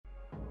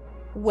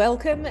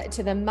Welcome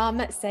to the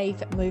Mum Safe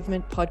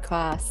Movement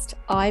podcast.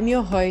 I'm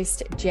your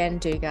host, Jen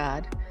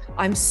Dugard.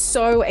 I'm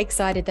so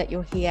excited that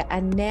you're here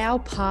and now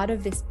part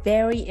of this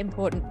very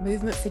important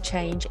movement for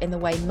change in the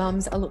way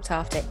mums are looked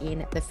after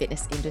in the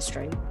fitness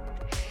industry.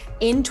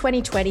 In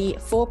 2020,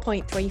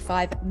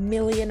 4.35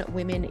 million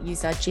women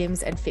used our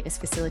gyms and fitness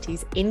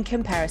facilities in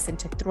comparison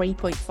to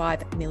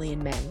 3.5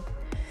 million men.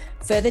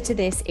 Further to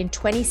this, in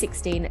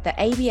 2016, the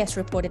ABS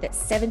reported that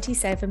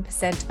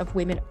 77% of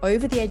women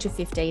over the age of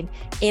 15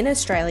 in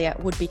Australia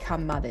would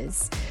become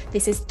mothers.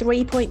 This is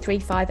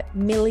 3.35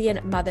 million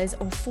mothers,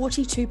 or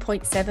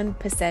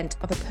 42.7%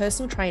 of a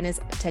personal trainer's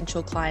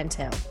potential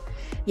clientele.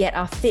 Yet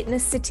our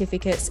fitness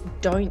certificates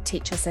don't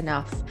teach us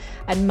enough,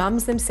 and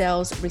mums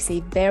themselves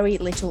receive very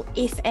little,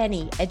 if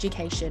any,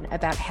 education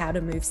about how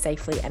to move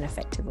safely and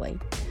effectively.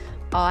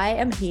 I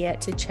am here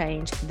to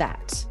change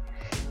that.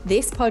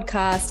 This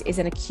podcast is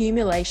an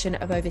accumulation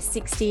of over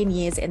 16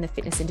 years in the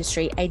fitness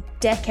industry, a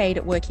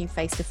decade working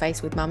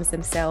face-to-face with mums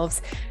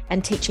themselves,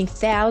 and teaching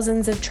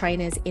thousands of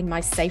trainers in my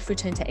Safe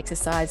Return to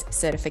Exercise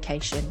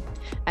certification.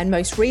 And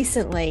most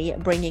recently,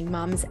 bringing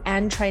mums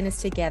and trainers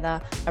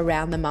together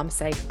around the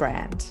MumSafe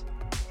brand.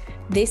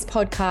 This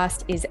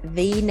podcast is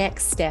the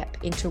next step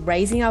into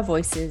raising our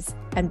voices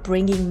and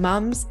bringing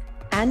mums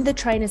and the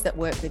trainers that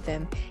work with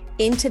them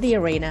into the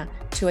arena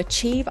to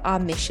achieve our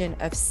mission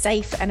of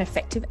safe and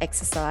effective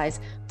exercise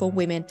for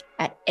women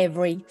at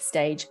every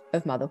stage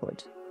of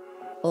motherhood.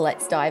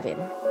 Let's dive in.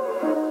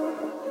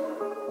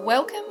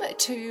 Welcome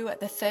to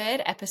the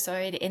third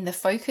episode in the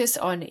Focus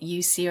on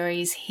You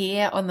series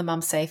here on the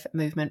MumSafe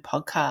Movement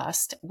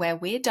podcast, where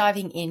we're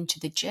diving into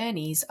the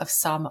journeys of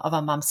some of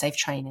our MumSafe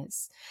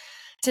trainers.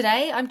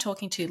 Today, I'm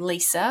talking to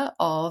Lisa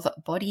of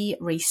Body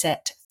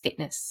Reset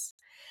Fitness.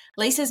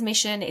 Lisa's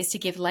mission is to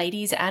give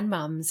ladies and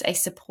mums a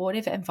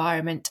supportive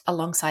environment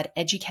alongside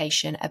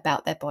education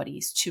about their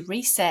bodies to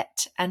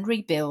reset and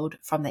rebuild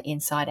from the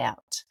inside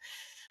out.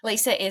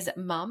 Lisa is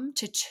mum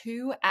to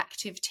 2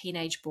 active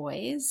teenage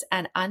boys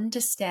and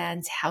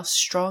understands how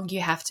strong you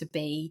have to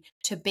be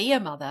a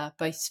mother,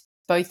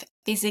 both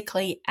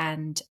physically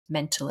and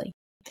mentally.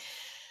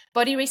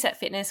 Body Reset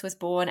Fitness was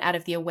born out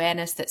of the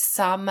awareness that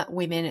some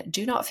women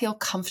do not feel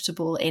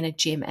comfortable in a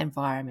gym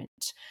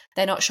environment.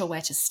 They're not sure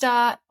where to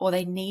start, or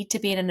they need to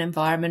be in an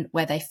environment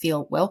where they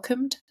feel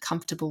welcomed,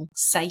 comfortable,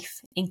 safe,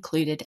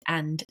 included,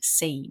 and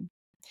seen.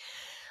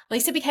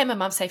 Lisa became a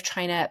MumSafe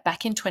trainer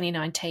back in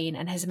 2019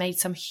 and has made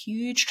some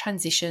huge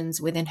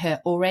transitions within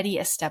her already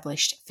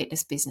established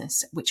fitness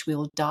business, which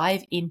we'll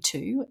dive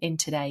into in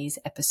today's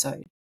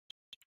episode.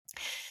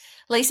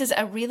 Lisa's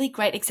a really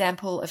great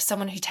example of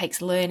someone who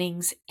takes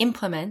learnings,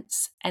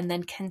 implements, and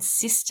then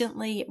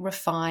consistently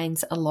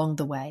refines along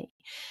the way.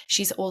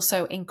 She's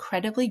also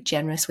incredibly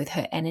generous with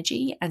her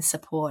energy and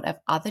support of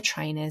other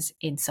trainers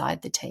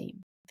inside the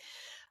team.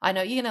 I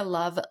know you're going to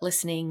love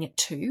listening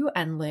to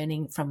and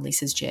learning from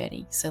Lisa's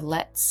journey, so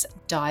let's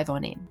dive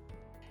on in.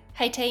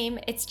 Hey team,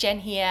 it's Jen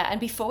here,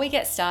 and before we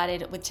get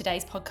started with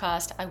today's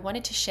podcast, I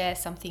wanted to share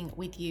something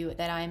with you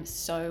that I am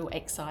so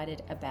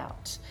excited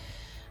about.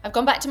 I've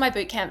gone back to my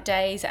bootcamp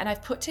days and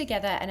I've put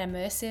together an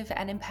immersive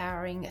and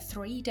empowering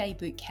 3-day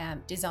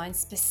bootcamp designed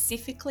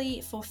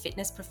specifically for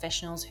fitness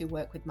professionals who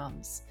work with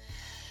mums.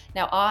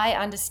 Now, I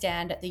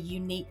understand the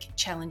unique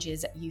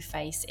challenges you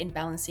face in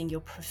balancing your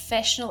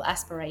professional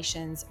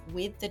aspirations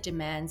with the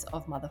demands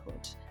of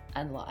motherhood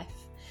and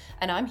life.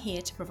 And I'm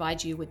here to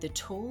provide you with the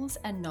tools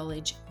and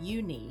knowledge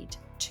you need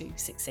to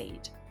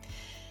succeed.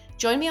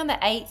 Join me on the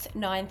 8th,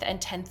 9th and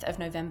 10th of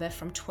November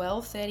from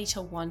 12:30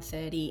 to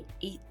 1:30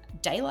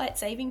 daylight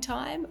saving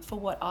time for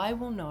what I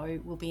will know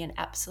will be an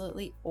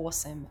absolutely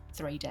awesome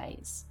 3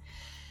 days.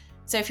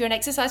 So if you're an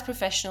exercise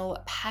professional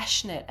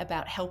passionate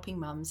about helping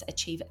mums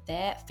achieve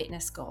their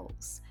fitness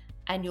goals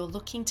and you're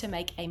looking to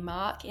make a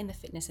mark in the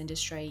fitness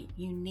industry,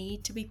 you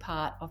need to be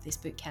part of this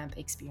bootcamp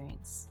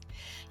experience.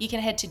 You can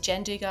head to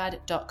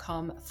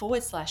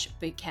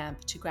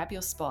jendugard.com/bootcamp to grab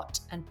your spot,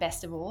 and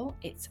best of all,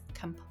 it's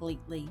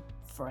completely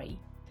free.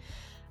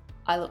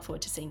 I look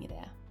forward to seeing you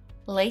there.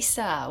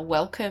 Lisa,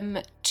 welcome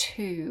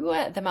to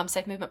the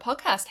MumSafe Movement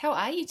podcast. How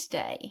are you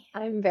today?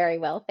 I'm very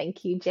well,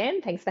 thank you,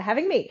 Jen. Thanks for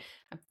having me.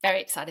 I'm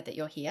very excited that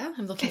you're here.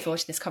 I'm looking forward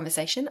to this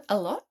conversation a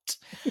lot.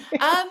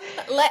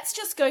 Let's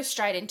just go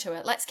straight into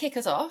it. Let's kick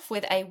us off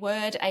with a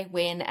word, a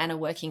win, and a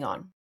working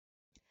on.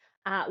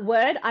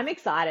 Word, I'm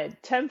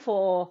excited. Term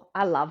 4,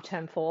 I love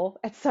term 4.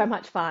 It's so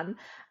much fun.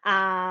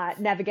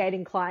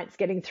 Navigating clients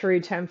getting through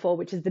term 4,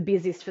 which is the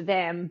busiest for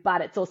them, but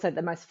it's also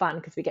the most fun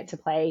because we get to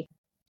play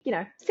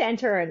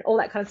Santa and all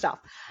that kind of stuff.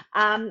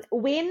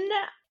 Win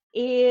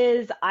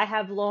is I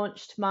have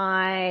launched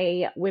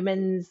my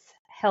Women's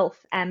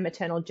Health and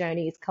Maternal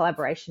Journeys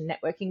collaboration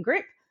networking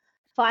group,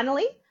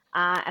 finally.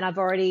 And I've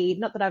already,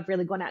 not that I've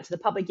really gone out to the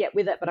public yet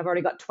with it, but I've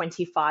already got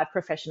 25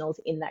 professionals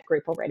in that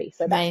group already.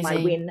 So that's my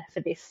win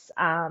for this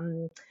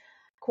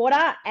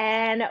quarter,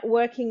 and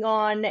working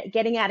on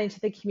getting out into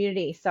the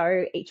community.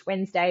 So each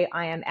Wednesday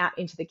I am out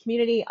into the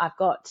community. I've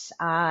got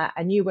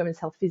a new women's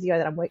health physio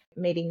that I'm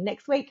meeting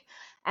next week.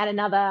 and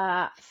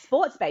another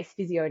sports-based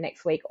physio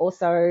next week,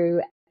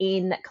 also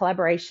in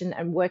collaboration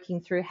and working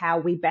through how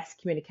we best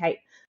communicate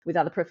with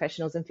other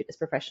professionals and fitness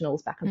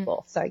professionals back and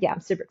forth. So yeah,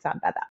 I'm super excited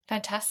about that.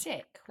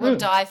 Fantastic. We'll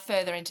dive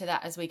further into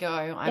that as we go,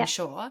 I'm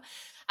sure.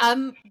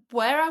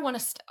 Where I want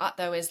to start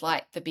though is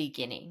like the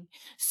beginning.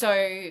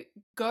 So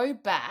go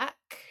back.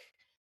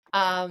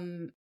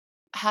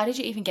 How did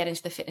you even get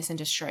into the fitness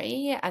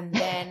industry? And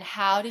then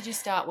how did you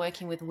start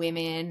working with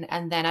women?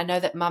 And then I know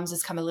that mums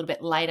has come a little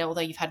bit later, although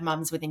you've had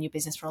mums within your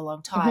business for a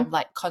long time,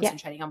 like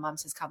concentrating on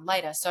mums has come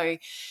later. So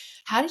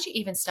how did you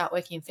even start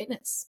working in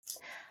fitness?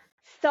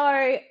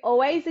 So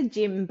always a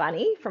gym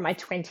bunny from my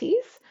 20s.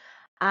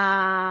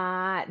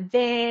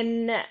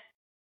 Then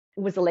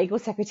was a legal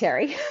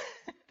secretary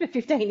for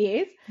 15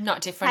 years.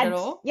 Not different at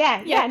all?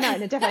 No,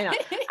 definitely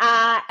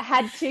not.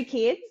 Had 2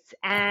 kids,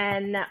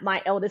 and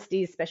my eldest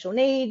is special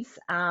needs,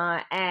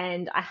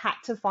 and I had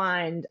to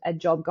find a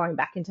job going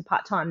back into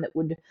part-time that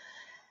would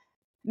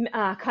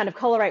kind of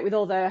correlate with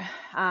all the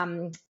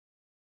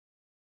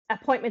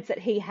appointments that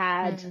he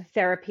had,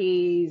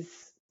 therapies,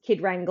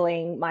 kid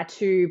wrangling. My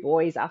 2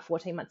 boys are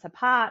 14 months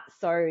apart,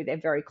 so they're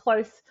very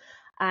close,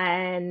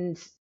 and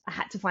I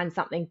had to find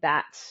something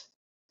that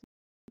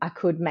I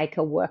could make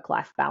a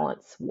work-life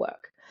balance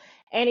work.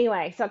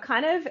 Anyway, so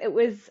it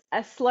was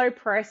a slow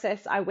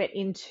process. I went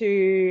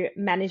into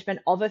management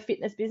of a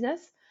fitness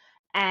business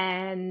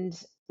and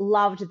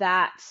loved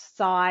that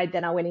side.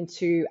 Then I went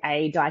into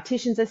a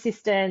dietitian's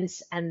assistant,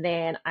 and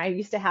then I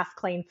used to house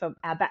clean for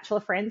our bachelor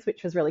friends,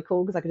 which was really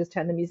cool because I could just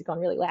turn the music on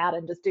really loud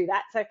and just do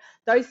that. So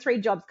those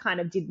 3 jobs kind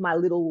of did my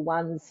little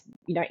ones,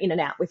 in and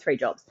out with 3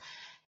 jobs.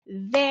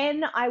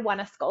 Then I won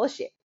a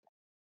scholarship.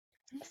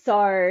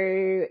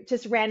 So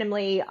just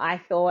randomly, I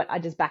thought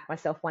I'd just back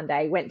myself one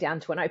day, went down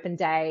to an open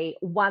day,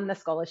 won the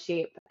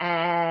scholarship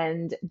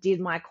and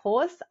did my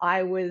course.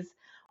 I was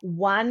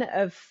one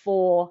of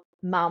 4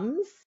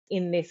 mums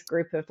in this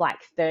group of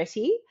like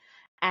 30.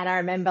 And I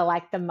remember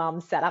like the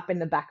mum sat up in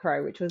the back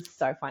row, which was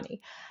so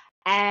funny.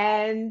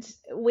 And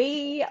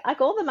we,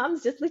 like all the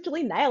mums, just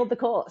literally nailed the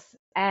course.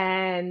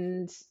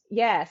 And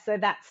yeah, so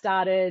that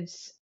started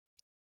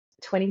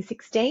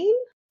 2016.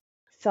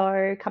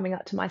 So coming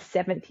up to my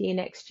 7th year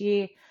next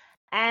year,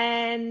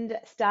 and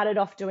started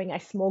off doing a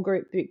small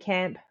group boot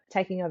camp,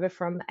 taking over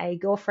from a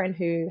girlfriend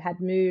who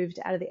had moved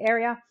out of the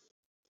area.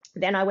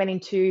 Then I went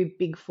into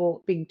big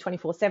 24/7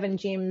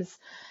 gyms,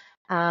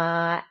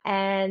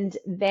 and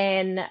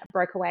then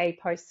broke away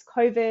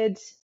post-COVID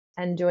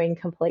and doing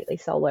completely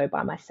solo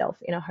by myself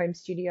in a home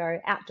studio,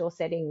 outdoor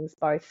settings,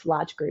 both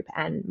large group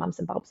and mums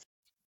and bubs.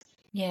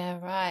 Yeah,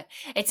 right.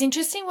 It's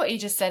interesting what you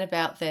just said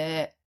about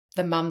the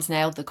mums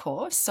nailed the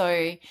course.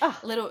 So a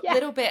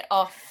little bit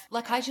off.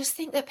 Like, I just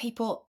think that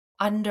people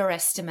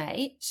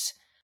underestimate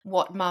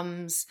what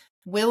mums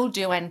will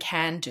do and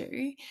can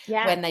do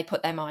when they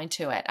put their mind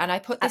to it. And I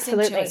put this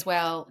into as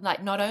well,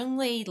 like not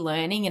only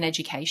learning and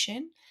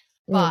education,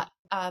 but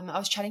I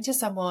was chatting to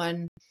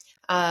someone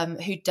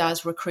who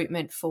does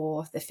recruitment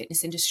for the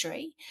fitness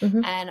industry.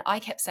 And I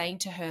kept saying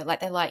to her,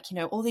 like, they're like,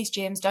 all these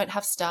gyms don't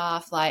have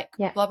staff, like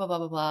blah, blah, blah,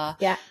 blah, blah.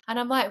 Yeah. And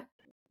I'm like,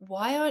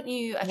 why aren't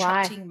you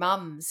attracting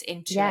mums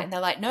into it? And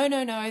they're like,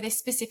 no, this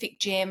specific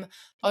gym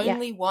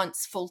only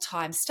wants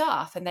full-time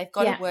staff and they've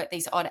got to work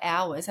these odd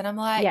hours. And I'm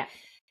like,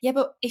 yeah,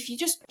 but if you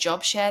just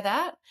job share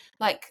that,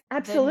 like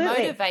the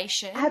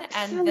motivation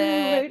and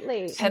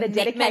the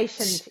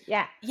dedication,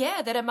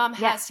 that a mum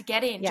has to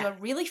get in, do a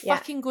really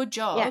fucking good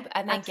job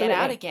and then get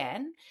out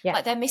again.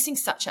 Like they're missing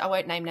I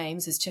won't name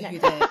names as to who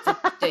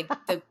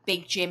the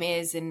big gym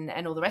is and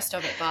all the rest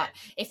of it. But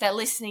if they're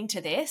listening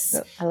to this,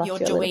 you're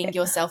doing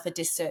yourself a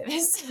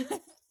disservice.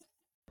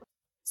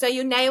 So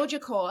you nailed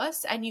your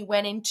course and you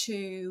went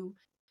into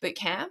boot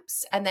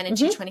camps and then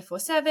into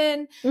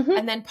 24/7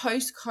 and then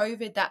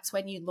post-COVID, that's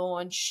when you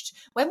launched.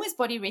 When was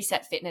Body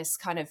Reset Fitness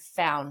kind of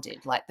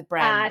founded, like the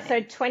brand?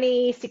 So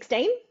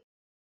 2016.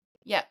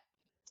 Yeah.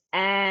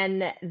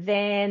 And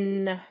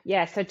then,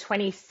 so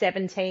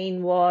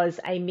 2017 was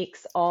a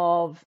mix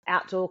of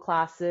outdoor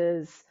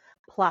classes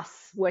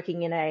plus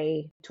working in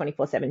a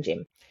 24/7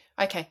 gym.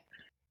 Okay.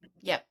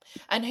 Yep.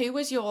 And who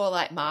was your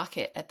like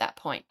market at that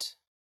point?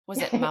 Was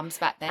it mums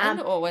back then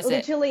or was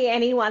literally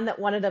anyone that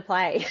wanted to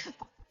play?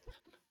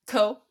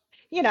 Cool.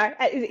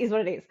 Is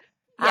what it is.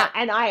 Yeah.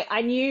 And I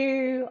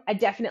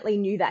definitely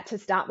knew that to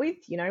start with.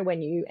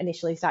 When you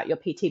initially start your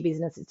PT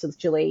business, it's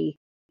literally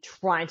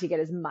trying to get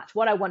as much.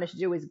 What I wanted to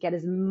do is get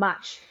as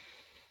much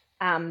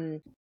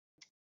on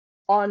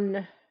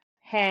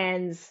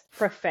hands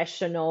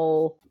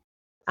professional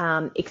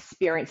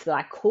experience that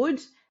I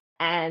could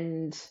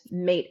and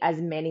meet as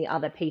many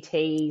other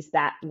PTs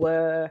that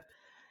were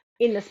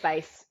in the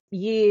space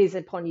years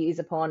upon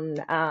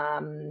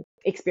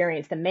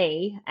experience than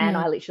me. And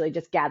I literally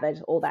just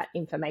gathered all that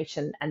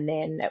information. And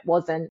then it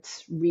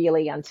wasn't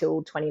really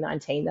until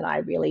 2019 that I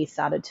really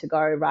started to go,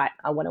 right,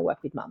 I want to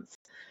work with mums.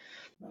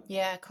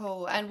 Yeah,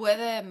 cool. And were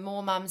there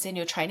more mums in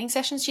your training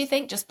sessions, do you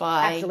think, just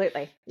by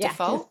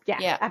default?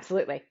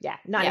 Absolutely. Yeah.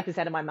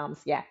 90% of my mums.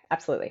 Yeah,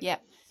 absolutely. Yeah.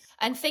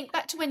 And think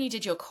back to when you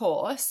did your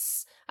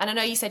course. And I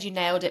know you said you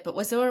nailed it, but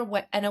was there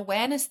an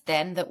awareness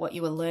then that what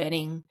you were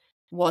learning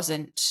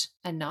wasn't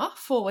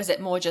enough, or was it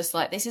more just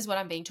like, this is what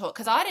I'm being taught?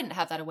 Because I didn't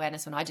have that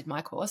awareness when I did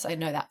my course. I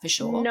know that for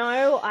sure.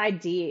 No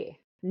idea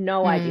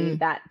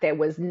that there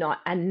was not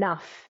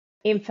enough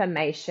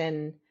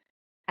information.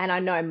 And I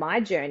know my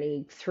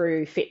journey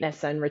through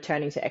fitness and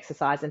returning to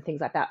exercise and things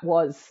like that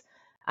was,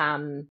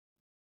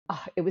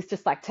 it was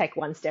just like take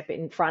one step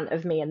in front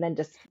of me and then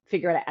just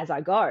figure it out as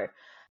I go.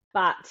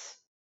 But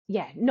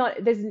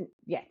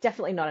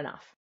definitely not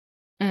enough.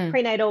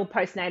 Prenatal,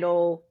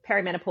 postnatal,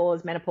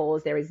 perimenopause,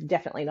 menopause, there is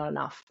definitely not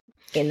enough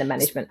in the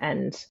management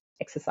and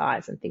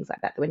exercise and things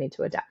like that we need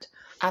to adapt.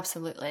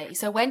 Absolutely.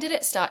 So when did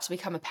it start to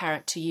become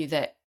apparent to you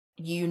that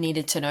you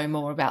needed to know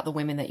more about the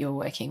women that you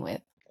were working with?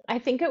 I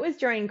think it was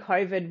during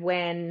COVID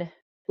when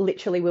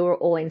literally we were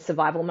all in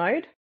survival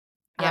mode.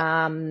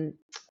 Yep.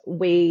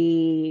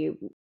 We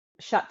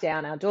shut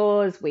down our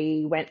doors.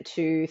 We went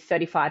to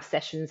 35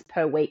 sessions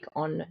per week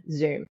on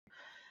Zoom.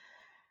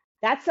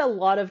 That's a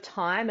lot of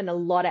time and a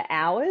lot of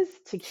hours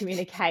to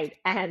communicate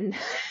and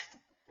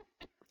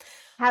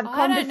have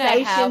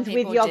conversations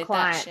with your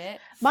clients.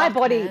 My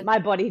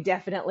body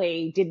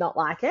definitely did not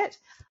like it,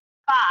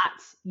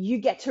 but you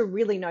get to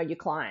really know your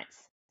clients.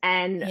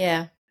 And,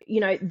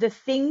 the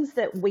things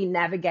that we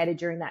navigated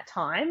during that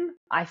time,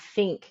 I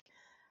think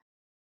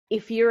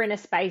if you're in a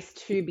space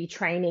to be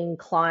training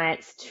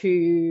clients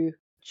to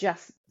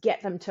just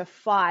get them to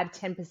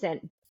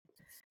 5-10%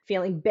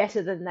 feeling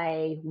better than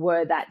they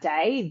were that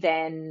day,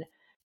 then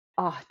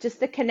just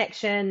the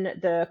connection,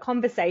 the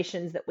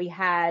conversations that we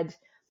had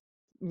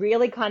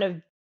really kind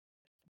of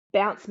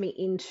bounced me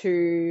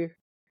into,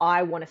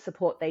 I want to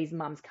support these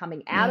mums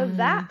coming out of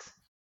that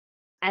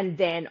and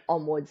then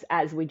onwards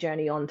as we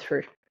journey on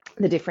through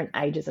the different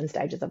ages and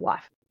stages of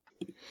life.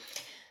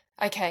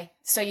 Okay,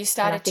 so you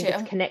started to...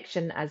 it's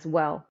connection as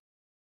well,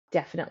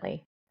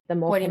 definitely. The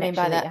more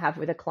connection that you have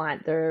with a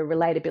client, the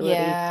relatability.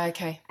 Yeah,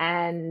 okay.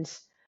 And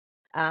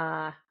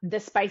the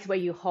space where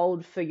you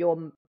hold for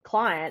your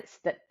clients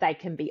that they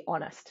can be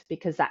honest,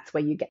 because that's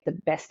where you get the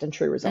best and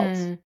true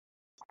results.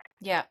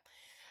 Yeah.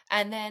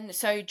 And then,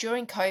 so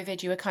during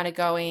COVID, you were kind of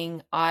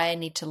going, I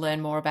need to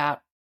learn more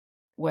about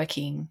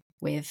working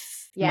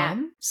with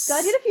mums. So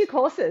I did a few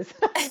courses.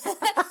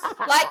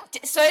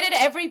 So did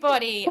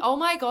everybody. Oh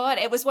my God.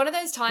 It was one of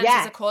those times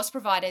as a course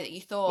provider that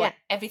you thought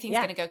everything's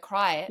going to go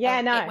quiet.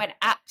 It went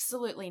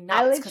absolutely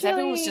nuts because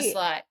everyone was just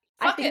like,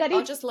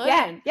 I'll just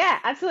learn. Yeah,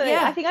 absolutely.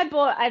 Yeah. I think I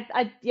bought,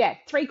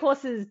 3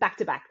 courses back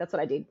to back. That's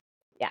what I did.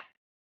 Yeah.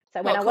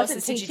 So when I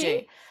wasn't teaching, did you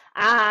do?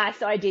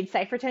 So I did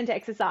Safe Return to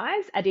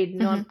Exercise. I did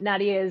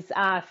Nadia's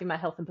Female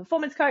Health and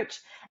Performance Coach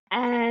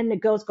and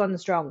Girls Gone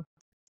Strong.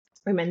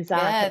 Women's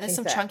there's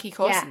some chunky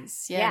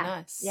courses. Yeah,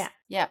 nice.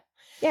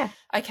 Yeah.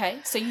 Okay,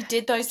 so you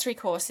did those 3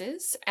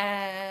 courses,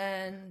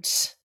 and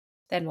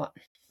then what?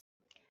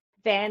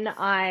 Then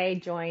I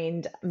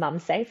joined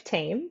MumSafe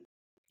team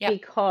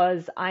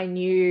because I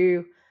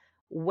knew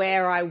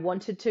where I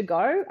wanted to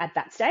go at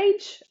that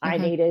stage. I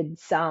needed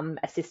some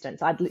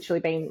assistance. I'd literally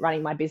been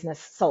running my business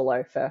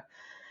solo for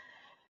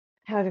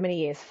however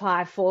many years,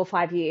 4 or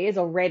 5 years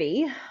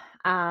already.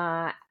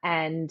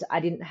 And I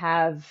didn't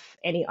have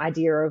any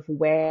idea of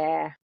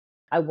where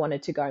I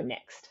wanted to go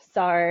next.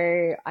 So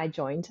I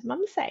joined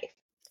MumSafe.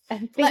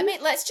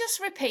 Let's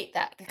just repeat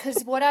that,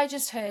 because what I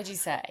just heard you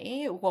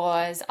say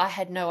was I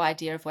had no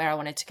idea of where I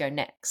wanted to go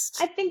next.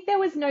 I think there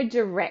was no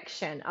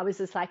direction. I was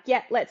just like,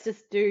 let's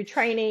just do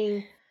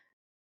training,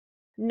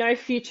 no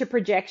future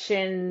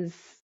projections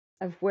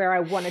of where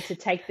I wanted to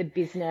take the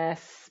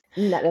business.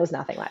 No, there was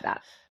nothing like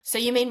that. So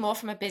you mean more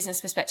from a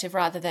business perspective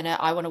rather than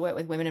I want to work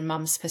with women and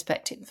mums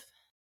perspective?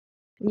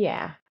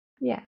 Yeah.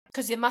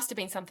 Because there must have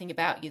been something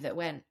about you that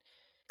went...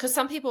 Because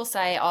some people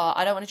say,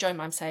 I don't want to join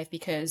MumSafe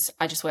because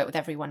I just work with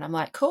everyone. I'm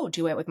like, cool,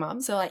 do you work with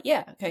mums? They're like,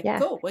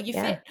 cool, well, you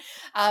fit.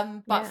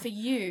 But for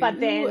you,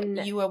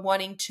 you were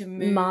wanting to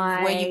move,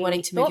 were you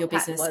wanting to move your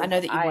business? I know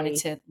that you wanted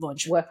to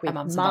launch a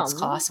mums and mums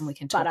class, and we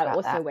can talk about that.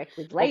 But I also work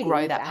with ladies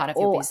grow that part of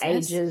your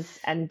business. Ages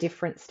and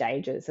different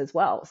stages as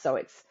well. So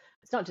it's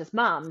not just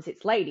mums,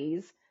 it's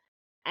ladies,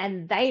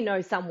 and they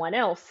know someone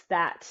else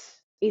that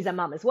is a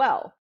mum as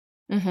well.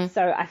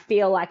 So I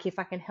feel like if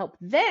I can help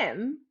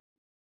them,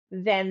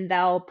 then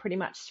they'll pretty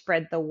much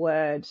spread the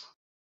word.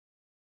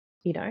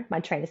 My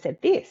trainer said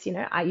this,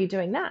 are you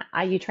doing that?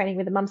 Are you training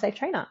with a MumSafe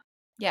trainer?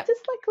 Yeah.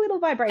 Just like little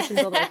vibrations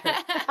all the way through.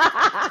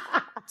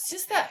 It's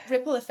just that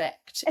ripple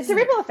effect. It's a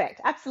ripple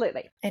effect.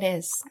 Absolutely. It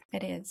is.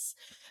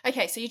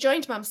 Okay. So you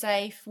joined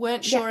MumSafe,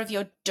 weren't sure of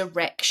your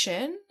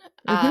direction.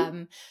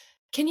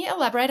 Can you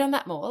elaborate on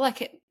that more?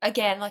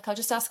 I'll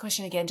just ask the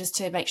question again, just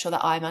to make sure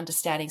that I'm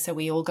understanding so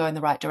we all go in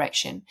the right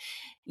direction.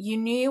 You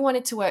knew you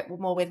wanted to work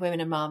more with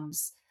women and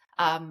mums.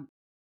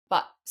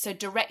 But so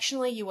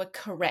directionally you were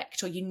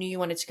correct, or you knew you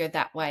wanted to go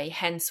that way,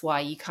 hence why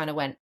you kind of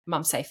went,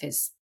 MumSafe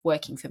is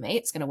working for me,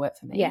 it's going to work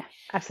for me. Yeah,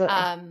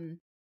 absolutely.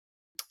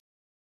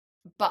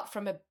 But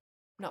from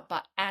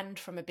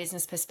a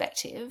business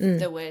perspective,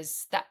 there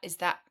was that, is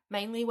that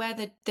mainly where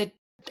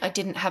I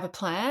didn't have a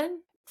plan?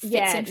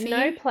 fits in for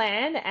no you?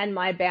 plan, and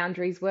my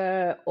boundaries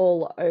were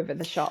all over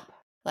the shop.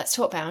 Let's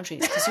talk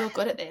boundaries because you're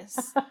good at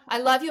this. I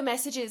love your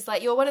messages.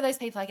 Like, you're one of those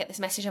people, I get this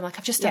message, I'm like,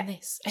 I've just done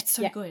this. It's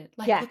so good.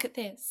 Like, look at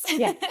this.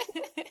 Yeah.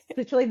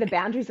 Literally the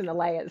boundaries and the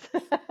layers.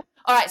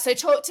 All right. So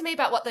talk to me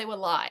about what they were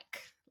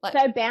like.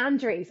 So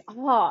boundaries.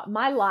 Oh,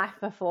 my life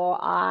before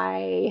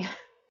I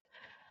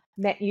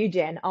met you,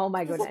 Jen. Oh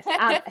my goodness.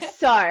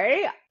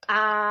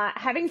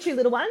 Having two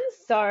little ones,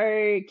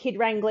 so kid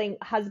wrangling,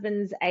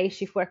 husband's a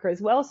shift worker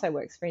as well, so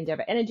works for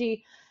Endeavour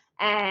Energy,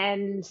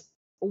 and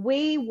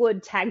we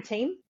would tag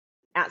team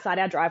outside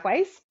our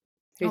driveways.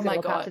 Who's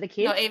going to look after the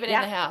kids? Not even in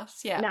the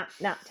house. Yeah.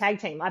 No, tag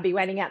team. I'd be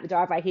waiting out the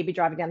driveway. He'd be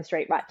driving down the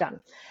street. Right, done.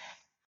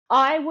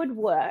 I would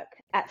work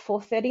at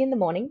 4:30 in the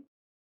morning.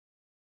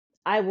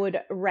 I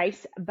would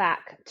race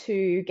back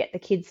to get the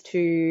kids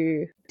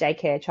to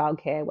daycare,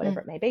 childcare, whatever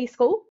it may be,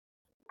 school.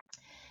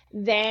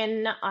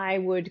 Then I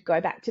would go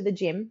back to the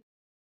gym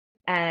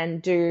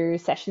and do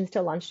sessions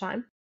till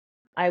lunchtime.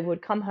 I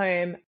would come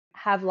home,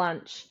 have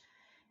lunch,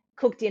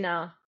 cook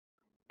dinner,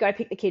 go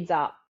pick the kids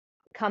up,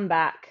 come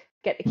back,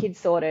 get the kids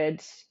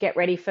sorted, get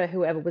ready for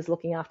whoever was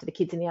looking after the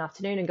kids in the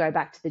afternoon, and go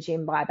back to the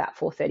gym by about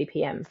 4:30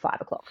 p.m., 5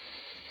 o'clock.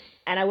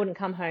 And I wouldn't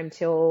come home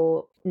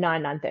till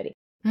 9:30.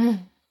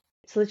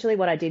 It's literally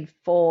what I did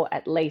for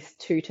at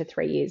least 2 to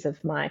 3 years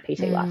of my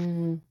PT life.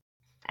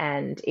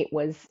 And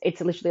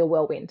it's literally a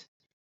whirlwind.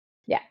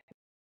 Yeah.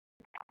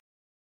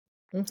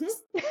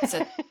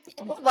 So,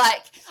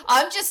 like,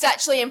 I'm just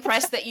actually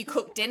impressed that you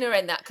cooked dinner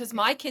and that, because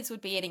my kids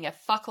would be eating a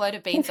fuckload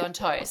of beans on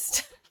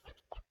toast.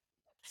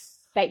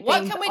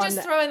 What can we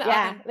just throw in the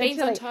oven?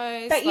 Beans on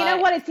toast. But you know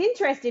what? It's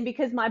interesting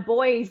because my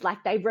boys,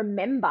 like, they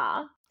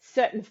remember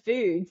certain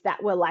foods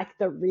that were like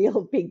the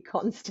real big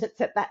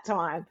constants at that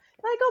time.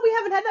 Like, oh, we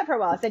haven't had that for a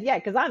while. I said, yeah,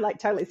 because I'm like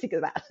totally sick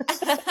of that.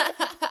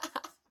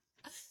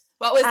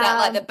 What was that,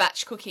 like the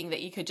batch cooking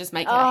that you could just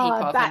make a heap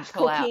of and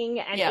pull out? Batch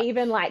cooking, and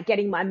even like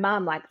getting my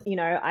mum, like, you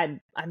know, I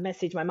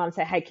messaged my mum and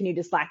say, hey, can you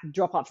just like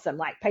drop off some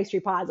like pastry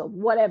pies or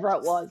whatever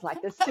it was,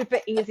 like the super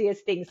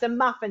easiest thing, some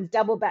muffins,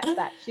 double batch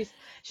that.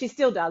 She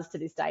still does to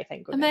this day,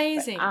 thank goodness.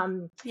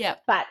 Amazing.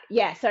 But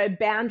yeah, so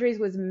boundaries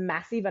was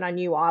massive, and I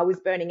knew I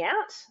was burning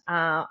out.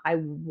 I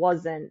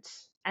wasn't,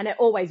 and it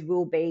always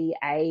will be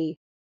a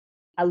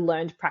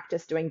learned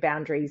practice doing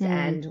boundaries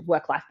and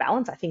work-life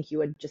balance. I think you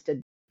would just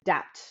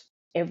adapt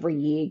every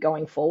year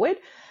going forward,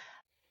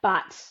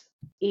 but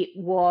it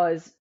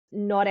was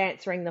not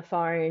answering the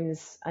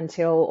phones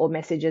or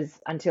messages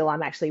until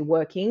I'm actually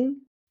working.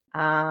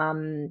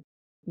 I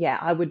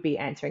would be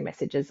answering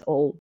messages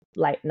all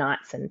late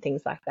nights and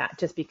things like that,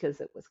 just because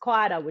it was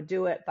quiet. I would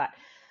do it, but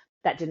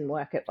that didn't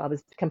work. I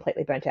was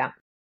completely burnt out.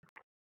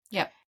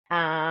 Yep.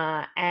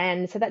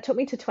 And so that took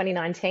me to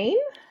 2019.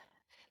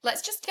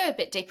 Let's just go a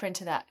bit deeper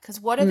into that, because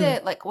what are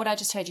the, like, what I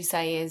just heard you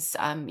say is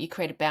you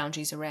created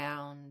boundaries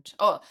around,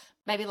 or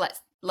maybe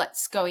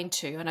let's go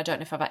into, and I don't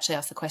know if I've actually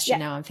asked the question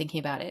now, I'm thinking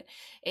about it,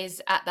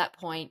 is at that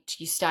point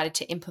you started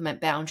to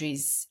implement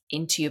boundaries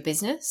into your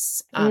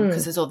business,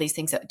 because there's all these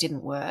things that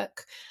didn't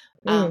work.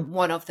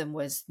 One of them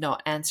was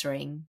not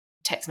answering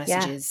text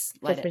messages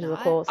late at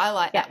night. I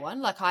like that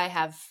one. Like, I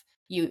have,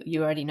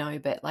 you already know,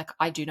 but like,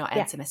 I do not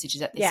answer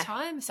messages at this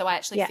time. So I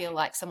actually feel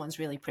like someone's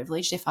really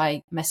privileged if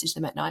I message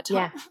them at night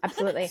time. Yeah,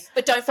 absolutely.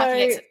 But don't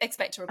fucking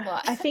expect to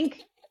reply. I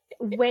think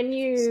when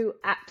you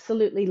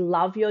absolutely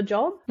love your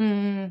job,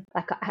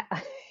 like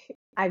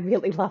I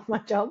really love my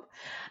job,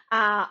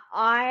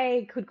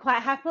 I could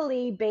quite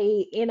happily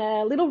be in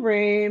a little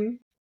room,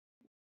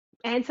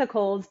 answer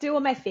calls, do all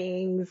my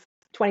things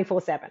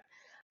 24/7.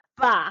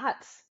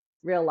 But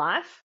real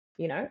life,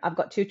 you know, I've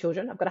got 2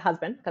 children, I've got a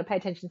husband, I've got to pay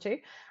attention to.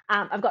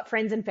 I've got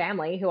friends and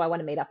family who I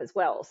want to meet up as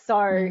well.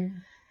 So,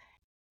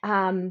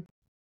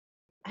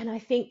 and I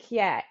think,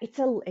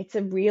 it's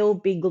a real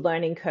big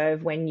learning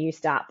curve when you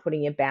start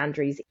putting your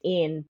boundaries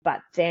in.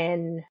 But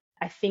then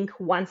I think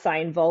once I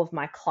involved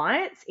my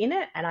clients in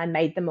it and I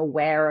made them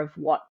aware of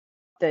what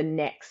the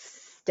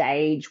next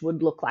stage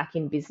would look like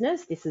in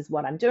business, this is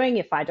what I'm doing.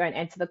 If I don't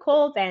answer the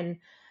call, then,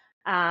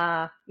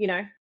 you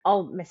know,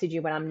 I'll message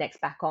you when I'm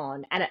next back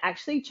on. And it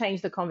actually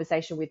changed the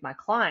conversation with my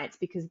clients,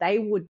 because they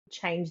would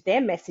change their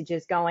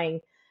messages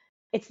going,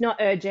 it's not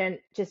urgent,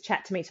 just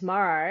chat to me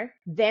tomorrow.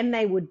 Then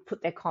they would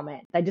put their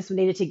comment. They just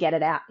needed to get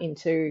it out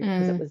into,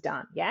 because it was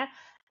done. Yeah.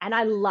 And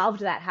I loved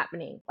that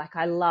happening. Like,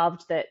 I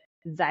loved that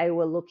they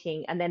were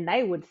looking, and then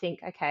they would think,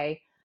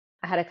 okay,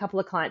 I had a couple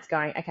of clients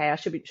going, okay, I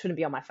shouldn't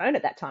be on my phone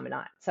at that time of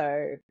night.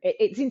 So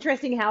it's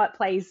interesting how it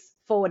plays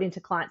forward into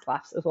clients'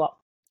 lives as well.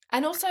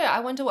 And also,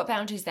 I wonder what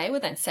boundaries they were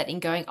then setting,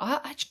 going, oh,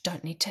 I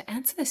don't need to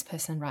answer this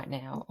person right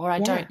now, or I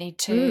don't need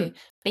to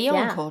be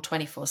on call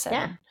 24/7.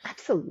 Yeah,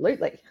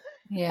 absolutely.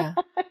 Yeah.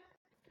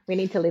 We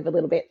need to live a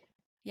little bit.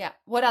 Yeah.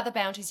 What other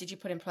boundaries did you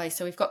put in place?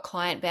 So we've got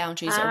client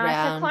boundaries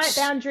around client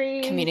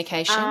boundaries,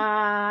 communication.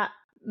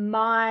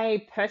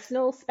 My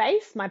personal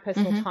space, my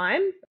personal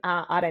time.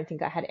 I don't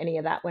think I had any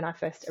of that when I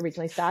first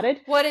originally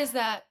started. What is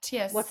that?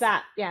 Yes. What's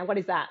that? Yeah, what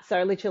is that?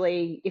 So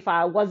literally, if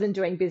I wasn't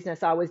doing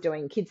business, I was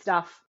doing kid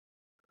stuff.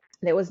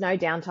 There was no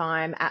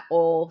downtime at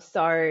all.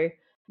 So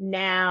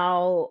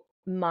now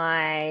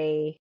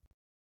my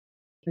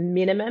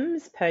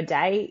minimums per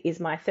day is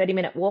my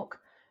 30-minute walk,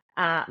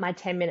 my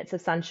 10 minutes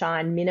of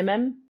sunshine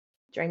minimum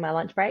during my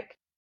lunch break.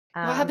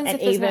 What happens and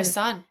if there's no even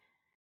sun?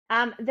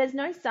 there's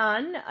no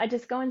sun, I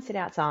just go and sit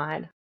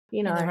outside,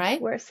 In the rain?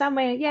 where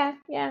somewhere, yeah.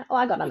 Oh,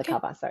 I got Okay.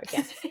 undercover, so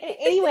yeah.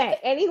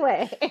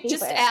 Anywhere.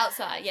 Just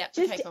outside, yeah.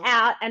 Just Okay, cool.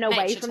 out and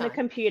away Nature from the time.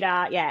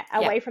 computer. Yeah,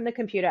 away from the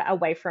computer,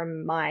 away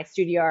from my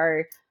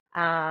studio.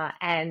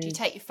 And Do you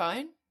take your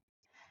phone?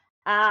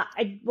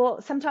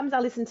 well, sometimes I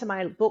listen to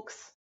my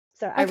books,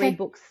 so I Okay. read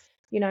books.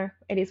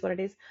 It is what it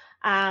is.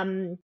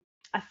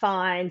 I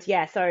find,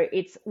 so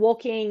it's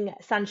walking,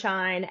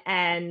 sunshine,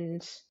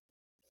 and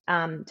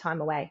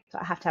time away. So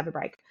I have to have a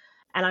break,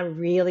 and I'm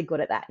really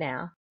good at that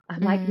now. I'm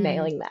like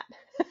nailing that.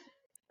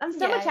 I'm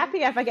so much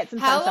happier if I get some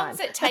How sunshine. long has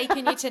it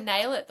taken you to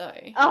nail it though?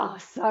 Oh,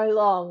 so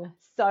long,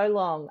 so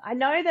long. I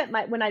know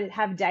that when I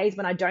have days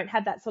when I don't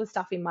have that sort of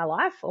stuff in my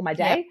life or my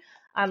day,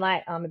 I'm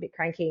like, I'm a bit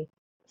cranky.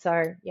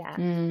 So yeah.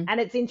 And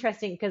it's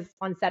interesting because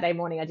on Saturday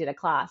morning I did a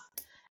class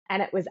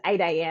and it was 8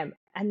 a.m.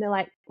 and they're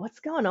like, what's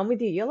going on with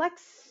you? You're like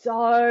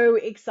so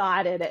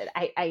excited at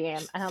 8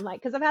 a.m. And I'm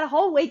like, because I've had a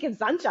whole week of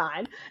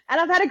sunshine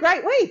and I've had a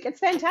great week. It's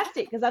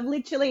fantastic because I've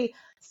literally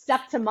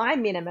stuck to my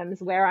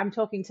minimums where I'm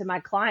talking to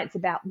my clients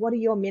about what are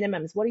your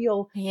minimums? What are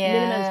your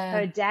minimums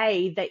per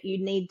day that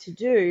you need to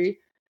do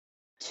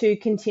to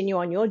continue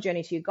on your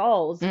journey to your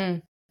goals?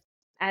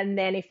 And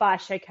then if I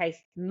showcase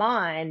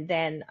mine,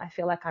 then I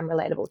feel like I'm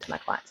relatable to my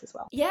clients as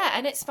well. Yeah,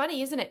 and it's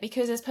funny, isn't it?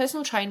 Because as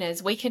personal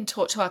trainers, we can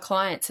talk to our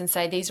clients and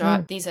say these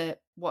are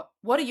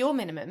what are your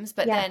minimums,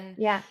 but then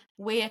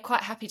we are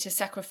quite happy to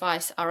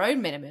sacrifice our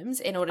own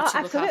minimums in order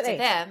to look after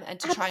them and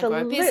to try and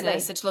grow a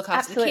business and to look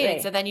after the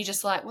kids. And then you're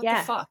just like, what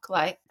the fuck?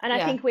 Like, and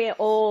I think we're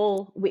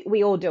all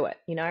we all do it.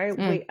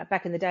 We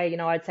back in the day,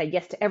 I'd say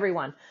yes to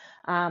everyone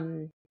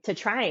to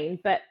train,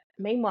 but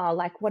meanwhile,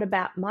 like, what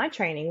about my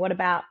training? What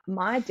about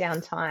my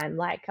downtime?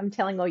 Like, I'm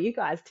telling all you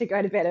guys to go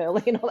to bed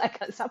early and all that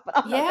kind of stuff, but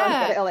I'm not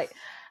going to bed early.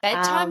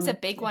 Bedtime's a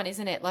big one,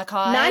 isn't it? Like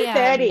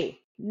 9:30.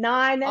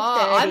 9:30.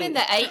 Oh, I'm in the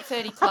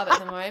 8:30 club at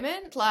the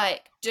moment.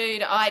 Like,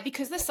 dude,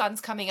 because the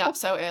sun's coming up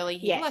so early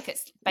here, like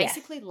it's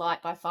basically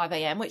light by 5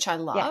 a.m., which I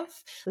love.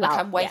 Like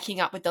I'm waking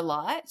up with the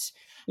light.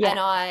 And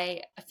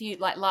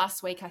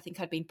last week, I think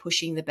I'd been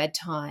pushing the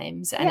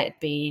bedtimes and it'd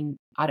been,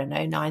 I don't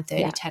know,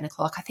 9:30, 10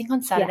 o'clock. I think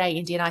on Saturday,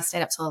 Indy and I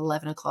stayed up till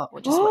 11 o'clock.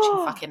 We're just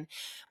watching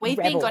we've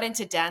been got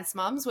into Dance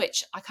Mums,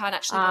 which I can't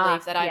actually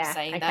believe that I'm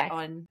saying that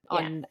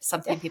on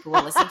something people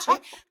will listen to.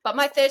 But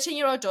my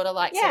 13-year-old daughter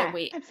likes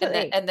it,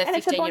 and the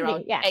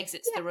 15-year-old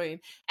exits the room.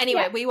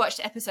 Anyway, we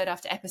watched episode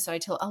after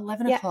episode till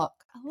 11 o'clock.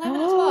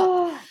 11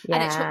 o'clock.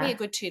 And it took me a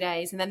good 2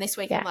 days. And then this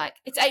week I'm like,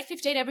 it's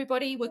 8:15,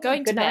 everybody. We're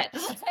going to bed.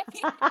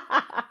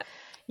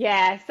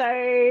 Yeah, so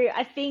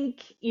I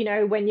think,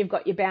 when you've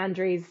got your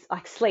boundaries,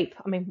 like sleep,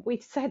 I mean, we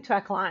said to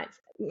our clients,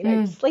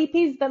 sleep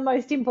is the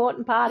most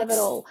important part of it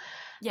all.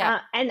 Yeah.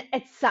 And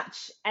it's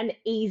such an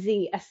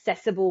easy,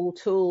 accessible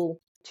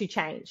tool to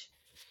change.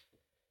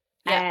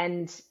 Yeah.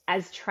 And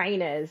as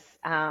trainers,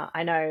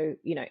 I know,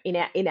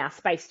 in our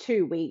space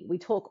too, we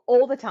talk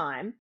all the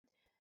time.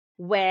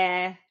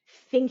 We're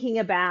thinking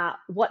about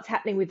what's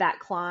happening with that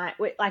client.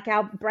 Like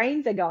our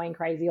brains are going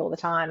crazy all the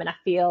time. And I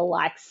feel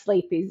like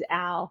sleep is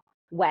our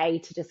way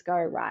to just go,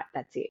 right,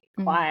 that's it.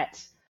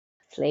 Quiet,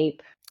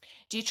 sleep.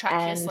 Do you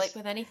track your sleep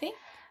with anything?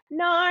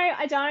 No,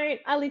 I don't.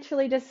 I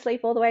literally just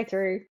sleep all the way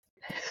through.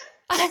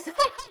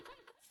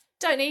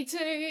 Don't need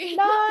to.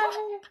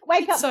 No.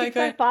 Wake up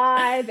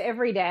 6:05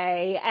 every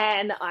day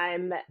and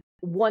I'm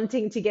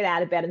wanting to get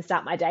out of bed and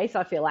start my day, so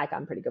I feel like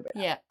I'm pretty good with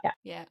that.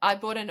 Yeah. I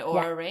bought an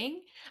Oura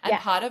ring, and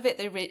part of it,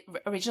 the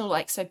original,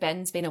 so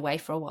Ben's been away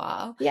for a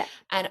while,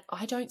 and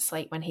I don't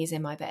sleep when he's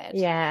in my bed.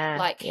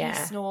 He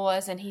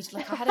snores, and he's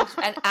like, I had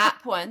an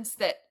app once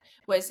that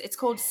it's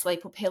called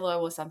Sleep or Pillow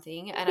or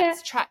something, and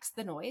it tracks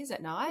the noise at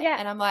night,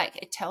 and I'm like,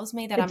 it tells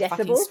me that I'm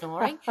fucking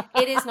snoring.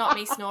 It is not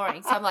me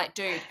snoring. So I'm like,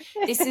 dude,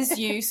 this is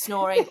you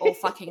snoring all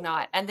fucking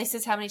night, and this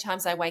is how many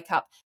times I wake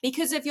up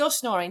because of your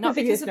snoring, not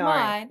because of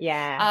mine.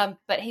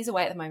 But he's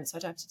away at the moment, so I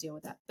don't have to deal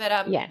with that.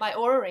 But my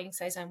Oura ring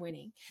says I'm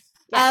winning.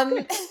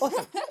 Awesome.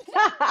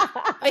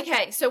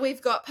 Okay, so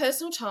we've got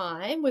personal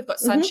time, we've got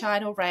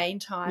sunshine or rain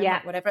time,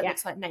 like whatever it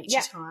looks like,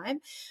 nature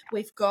time.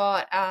 We've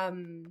got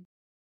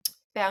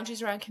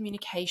boundaries around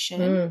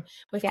communication.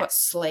 We've got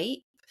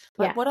sleep.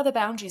 Like, what are the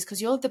boundaries?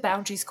 Because you're the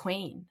boundaries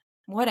queen.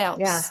 What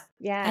else?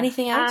 Yeah.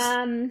 Anything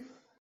else?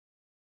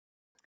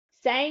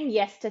 Saying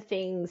yes to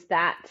things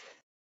that,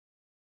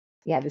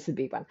 this is a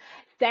big one.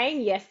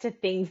 Saying yes to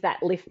things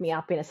that lift me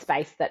up in a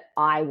space that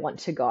I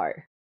want to go.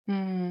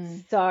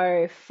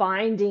 So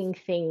finding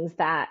things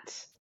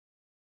that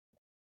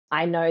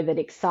I know that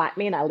excite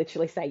me, and I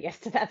literally say yes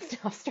to that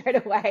stuff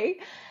straight away.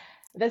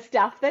 The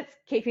stuff that's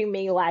keeping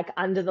me like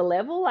under the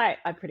level, I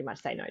pretty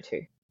much say no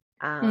to.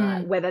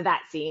 Whether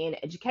that's in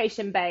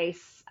education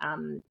base,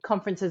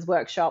 conferences,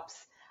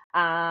 workshops,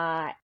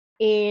 even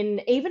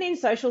in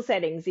social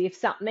settings. If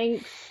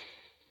something,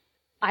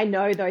 I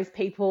know those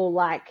people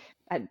like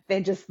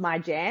they're just my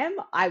jam,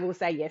 I will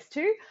say yes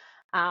to.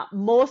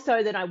 more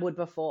so than I would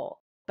before.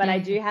 But I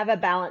do have a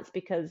balance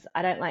because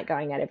I don't like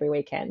going out every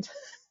weekend.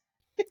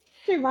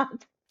 Too much.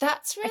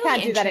 That's I really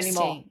can't do that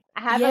anymore. interesting.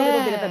 I have a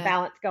little bit of a Yeah.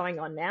 balance going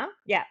on now.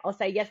 Yeah, I'll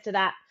say yes to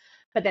that.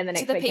 But then the To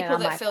next the weekend, people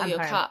I'm that like, fill I'm your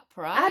home. cup,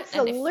 right? And if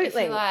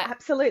Absolutely. you're like,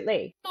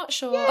 Absolutely. not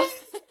sure. Yeah,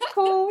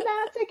 cool. No,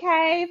 it's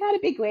okay. I've had a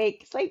big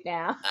week. Sleep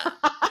now.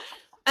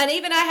 And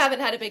even I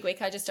haven't had a big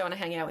week. I just don't want to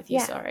hang out with you.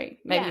 Yeah. Sorry.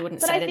 Maybe you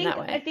wouldn't But say I it in think that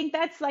way.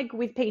 that's like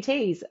with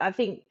PTs. I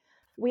think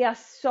we are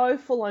so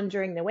full on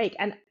during the week.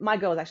 And my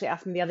girls actually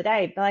asked me the other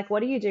day, they're like,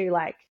 what do you do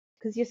like,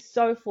 because you're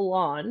so full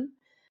on,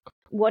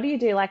 what do you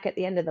do like at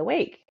the end of the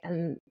week?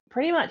 And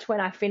pretty much when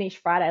I finish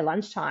Friday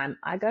lunchtime,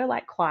 I go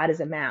like quiet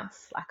as a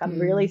mouse. Like I'm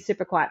really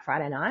super quiet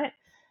Friday night.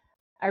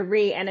 I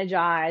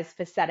re-energize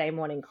for Saturday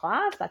morning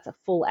class. That's a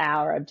full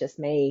hour of just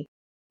me,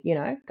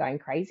 going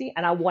crazy.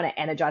 And I want to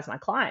energize my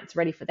clients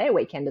ready for their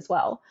weekend as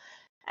well.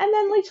 And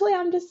then literally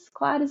I'm just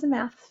quiet as a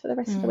mouse for the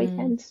rest of the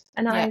weekend.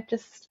 And Yeah. I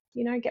just,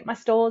 get my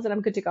stores and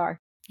I'm good to go.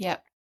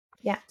 Yep.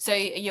 Yeah. So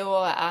you're,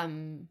 I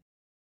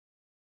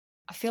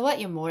feel like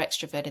you're more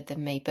extroverted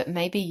than me, but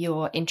maybe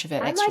you're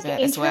introvert, I'm extrovert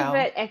like as well.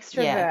 introvert,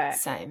 extrovert. Yeah,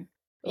 same.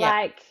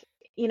 Like,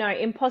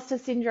 imposter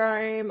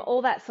syndrome,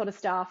 all that sort of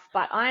stuff.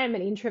 But I am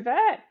an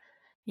introvert.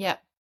 Yeah.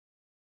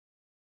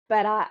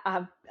 But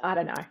I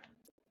don't know.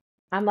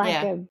 I'm like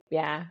I'm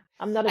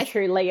not a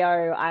true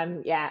Leo.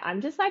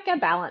 I'm just like a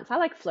balance. I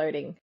like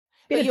flirting.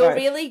 But you're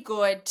really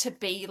good to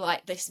be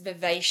like this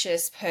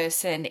vivacious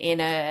person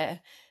in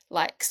a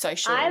like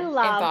social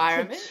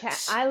environment.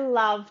 I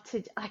love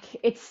to like,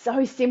 it's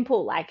so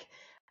simple. Like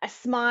a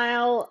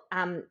smile,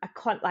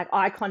 like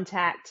eye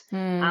contact,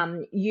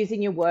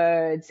 using your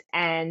words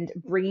and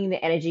bringing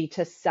the energy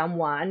to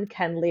someone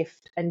can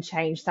lift and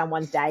change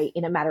someone's day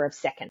in a matter of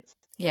seconds.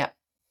 Yeah.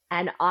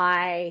 And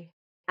I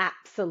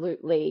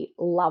absolutely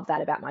love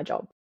that about my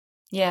job.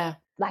 Yeah.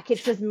 Like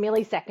it's just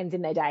milliseconds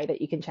in their day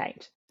that you can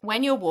change.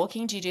 When you're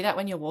walking, do you do that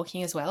when you're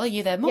walking as well? Are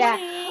you there?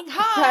 Morning,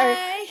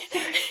 hi.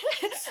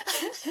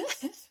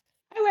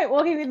 I went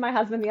walking with my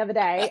husband the other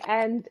day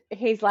and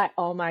he's like,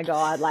 oh my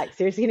God, like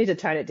seriously, you need to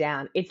tone it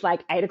down. It's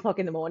like 8 o'clock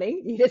in the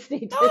morning. You just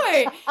need to. No,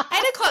 8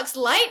 o'clock's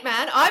late,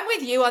 man. I'm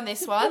with you on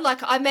this one. Like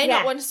I may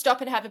not want to stop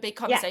and have a big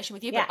conversation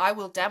with you, but I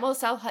will damn well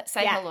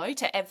say hello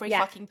to every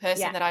fucking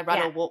person that I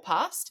run or walk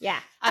past. Yeah.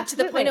 To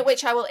the point at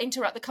which I will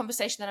interrupt the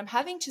conversation that I'm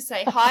having to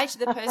say hi to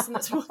the person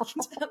that's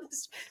walking down the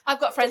street. I've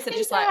got friends that are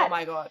just like, oh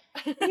my God.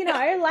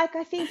 Like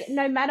I think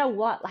no matter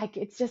what, like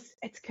it's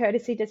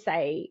courtesy to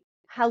say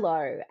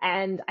hello.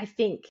 And I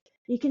think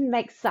you can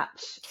make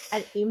such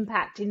an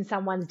impact in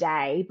someone's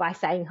day by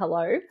saying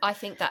hello. I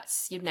think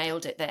you've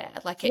nailed it there.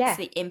 Like it's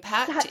the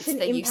impact. It's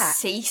that you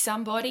see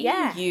somebody,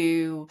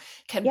 you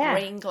can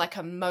bring like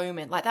a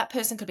moment. Like that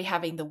person could be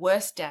having the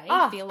worst day,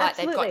 feel like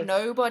they've got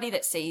nobody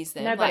that sees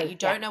them. Like you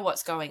don't know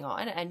what's going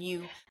on and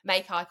you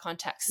make eye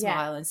contact,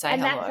 smile and say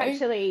hello.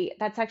 And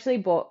that's actually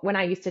brought, when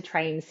I used to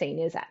train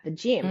seniors at the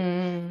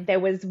gym, there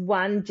was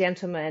one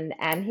gentleman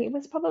and he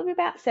was probably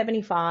about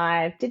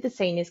 75, did the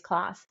seniors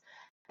class.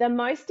 The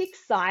most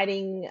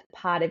exciting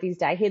part of his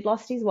day, he'd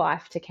lost his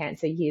wife to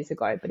cancer years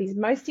ago, but his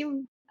most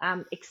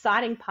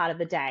exciting part of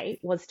the day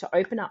was to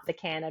open up the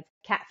can of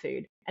cat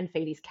food and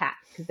feed his cat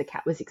because the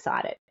cat was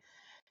excited.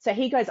 So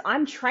he goes,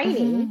 I'm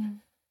training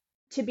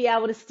to be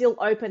able to still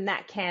open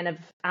that can of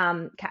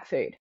cat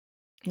food.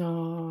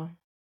 Oh.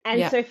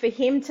 And so for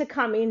him to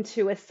come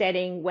into a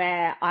setting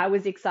where I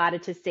was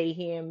excited to see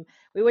him,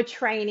 we were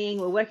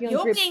training, we're working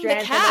on grip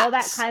strength and all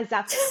that kind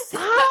of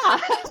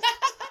stuff.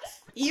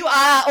 You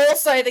are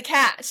also the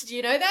cat. Do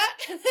you know that?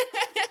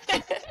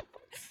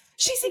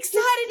 She's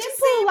excited to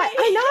see me.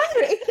 I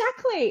know,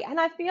 exactly. And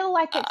I feel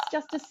like it's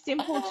just a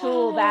simple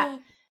tool that,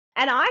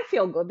 and I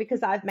feel good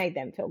because I've made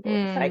them feel good.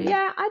 So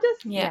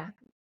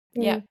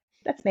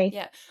that's me.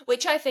 Yeah.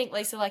 Which I think,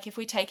 Lisa, like if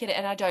we take it,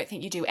 and I don't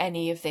think you do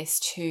any of this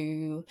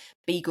to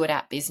be good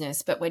at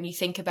business, but when you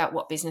think about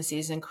what business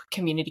is and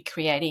community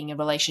creating and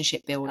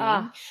relationship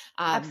building,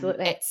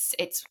 absolutely.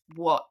 It's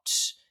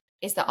what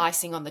is the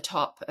icing on the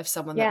top of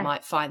someone that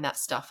might find that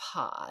stuff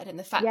hard. And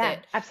the fact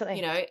that,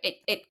 absolutely.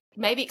 It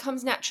maybe it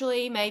comes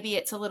naturally, maybe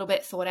it's a little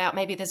bit thought out,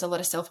 maybe there's a lot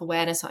of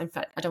self-awareness. In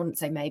fact, I don't want to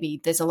say maybe,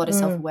 there's a lot of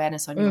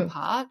self-awareness on your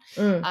part,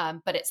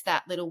 but it's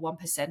that little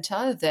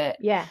 1%er that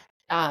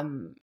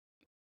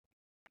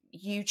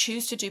you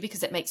choose to do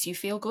because it makes you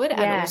feel good,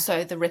 and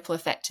also the ripple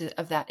effect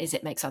of that is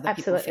it makes other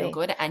people feel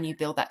good, and you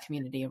build that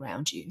community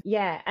around you.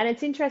 And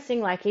it's interesting,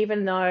 like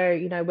even though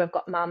we've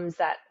got mums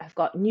that have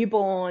got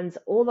newborns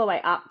all the way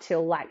up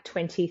till like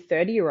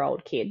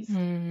 20-30-year-old kids,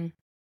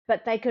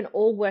 but they can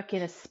all work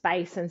in a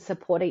space and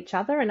support each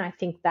other, and I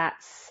think that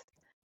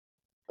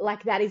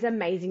is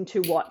amazing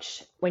to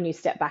watch when you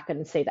step back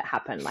and see that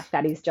happen. Like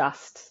that is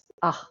just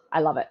I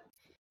love it.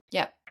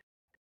 Yep.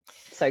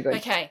 So good.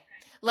 Okay,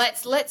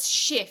 let's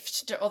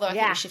shift. Although I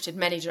think Yeah. we shifted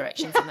many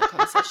directions in that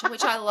conversation,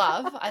 which I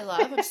love.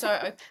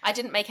 I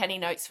didn't make any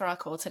notes for our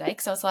call today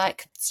because I was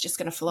like, it's just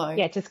going to flow.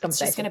 Yeah, just It's just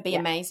conversation. going to be Yeah.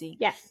 amazing.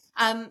 Yeah.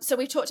 So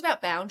we've talked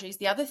about boundaries.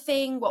 The other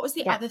thing, what was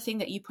the Yeah. other thing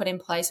that you put in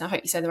place? And I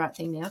hope you say the right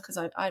thing now because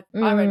I wrote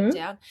Mhm. it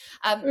down.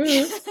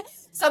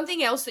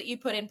 Something else that you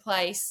put in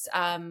place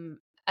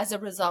as a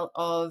result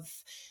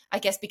of, I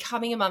guess,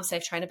 becoming a mum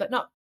safe trainer, but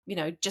not,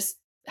 just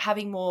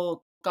having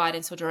more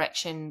guidance or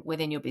direction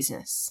within your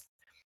business.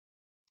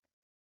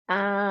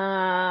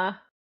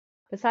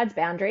 Besides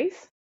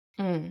boundaries,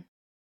 Mm.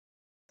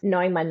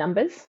 knowing my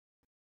numbers,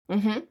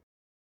 Mm-hmm.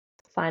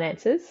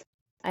 finances.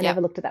 I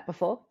never looked at that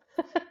before,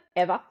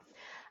 ever.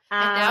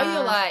 And now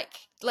you're like,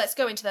 let's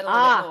go into that a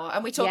little bit more.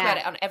 And we talk about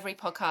it on every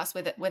podcast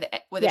with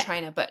a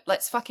trainer, but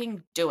let's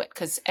fucking do it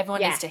because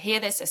everyone needs to hear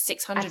this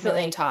 600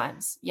 million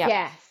times.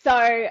 Yeah.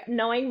 So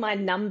knowing my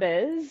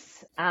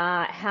numbers,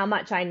 how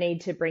much I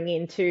need to bring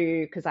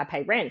into, because I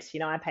pay rent,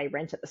 I pay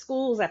rent at the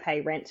schools, I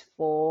pay rent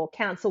for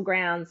council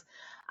grounds.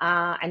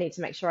 I need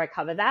to make sure I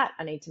cover that.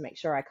 I need to make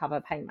sure I cover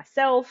paying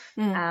myself.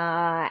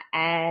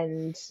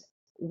 And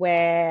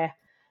where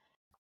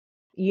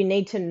you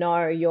need to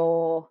know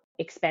your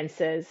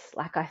expenses.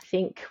 Like I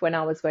think when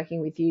I was working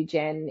with you,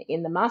 Jen,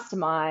 in the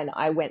mastermind,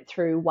 I went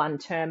through one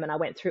term and I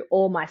went through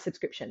all my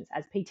subscriptions.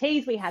 As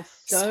PTs, we have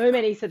so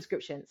many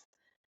subscriptions.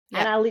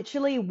 And I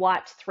literally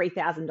wiped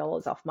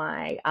 $3,000 off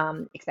my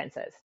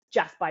expenses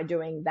just by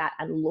doing that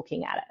and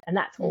looking at it. And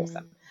that's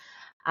awesome.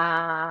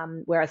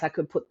 Whereas I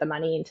could put the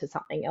money into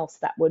something else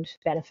that would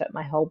benefit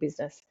my whole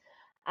business.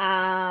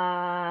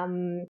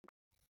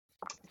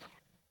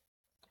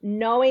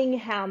 Knowing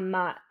how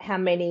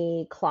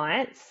many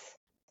clients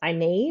I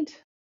need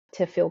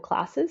to fill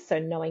classes, so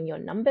knowing your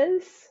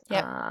numbers,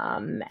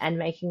 and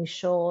making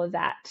sure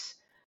that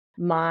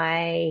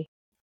my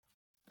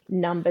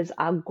numbers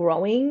are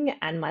growing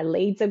and my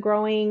leads are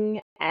growing,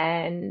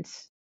 and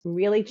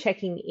really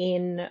checking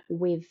in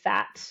with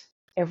that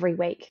every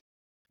week.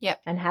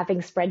 And having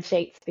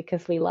spreadsheets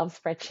because we love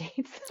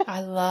spreadsheets.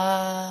 I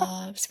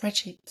love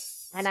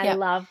spreadsheets. And I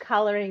love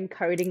coloring,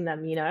 coding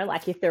them,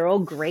 like if they're all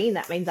green,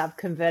 that means I've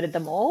converted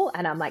them all.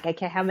 And I'm like,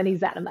 okay, how many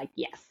is that? I'm like,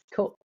 yes,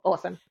 cool,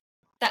 awesome.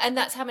 And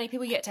that's how many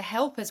people you get to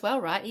help as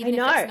well, right? Even I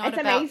know, if it's not it's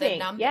about amazing. the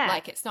number, Yeah.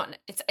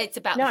 it's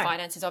about the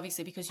finances,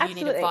 obviously, because you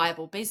need a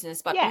viable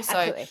business, but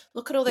also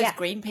look at all those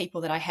green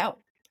people that I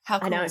help. How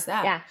cool is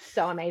that? Yeah,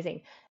 so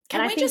amazing.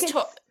 Can we just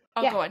talk?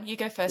 Oh, go on, you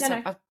go first.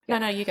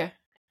 No, you go.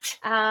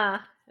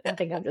 I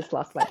think I've just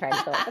lost my train of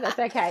thought, but that's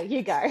okay.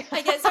 You go.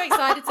 I get so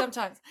excited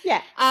sometimes.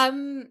 Yeah.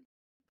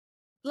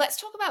 Let's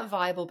talk about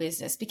viable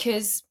business,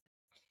 because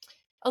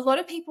a lot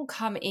of people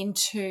come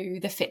into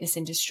the fitness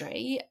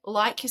industry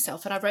like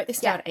yourself, and I wrote this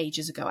down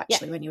ages ago,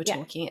 actually, when you were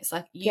talking. It's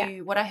like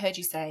what I heard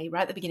you say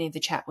right at the beginning of the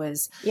chat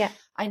was,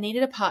 I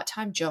needed a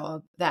part-time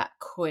job that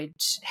could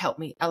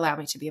allow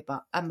me to be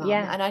a mum.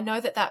 And I know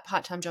that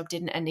part-time job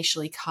didn't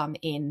initially come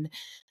in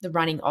the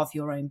running of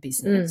your own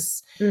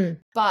business,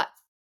 but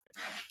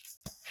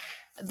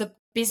the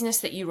business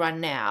that you run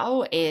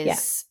now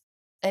is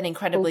an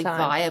incredibly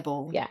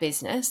viable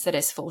business that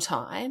is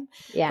full-time.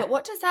 But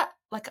what does that,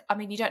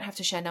 you don't have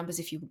to share numbers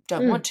if you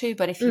don't want to,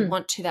 but if you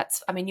want to,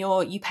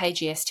 you pay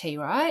GST,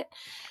 right?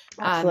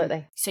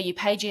 Absolutely. So you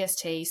pay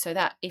GST so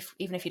that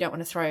even if you don't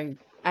want to throw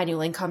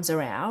annual incomes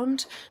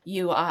around,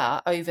 you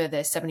are over the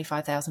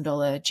 $75,000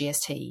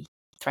 GST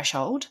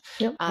threshold.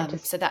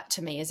 So that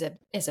to me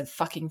is a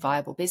fucking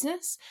viable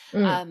business.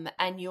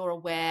 And you're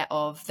aware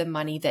of the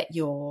money that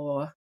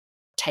you're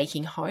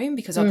taking home,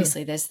 because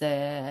obviously there's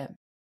the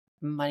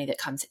money that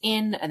comes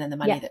in and then the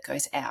money that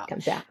goes out.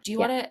 Do you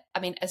want to,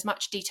 as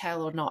much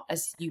detail or not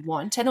as you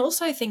want, and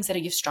also things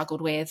that you've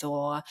struggled with,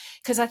 or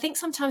because I think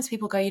sometimes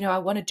people go, I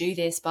want to do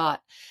this, but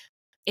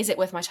is it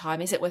worth my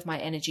time? Is it worth my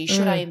energy?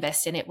 Should I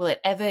invest in it? Will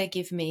it ever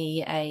give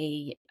me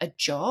a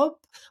job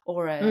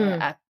or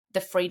the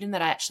freedom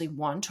that I actually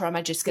want, or am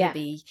I just going to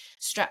be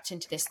strapped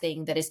into this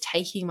thing that is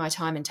taking my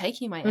time and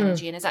taking my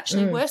energy and is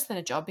actually worse than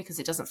a job because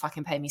it doesn't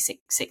fucking pay me sick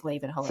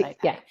leave and holiday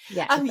pay?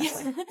 Exactly.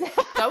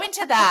 Go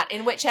into that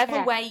in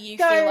whichever way you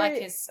feel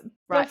like is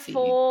right for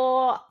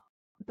you.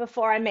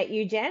 Before I met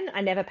you, Jen,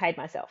 I never paid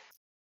myself.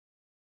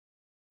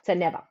 So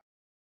never.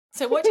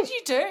 So what did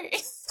you do?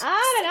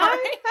 I don't know.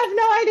 I have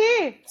no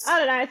idea. I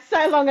don't know. It's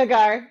so long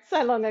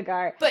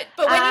ago. But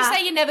when you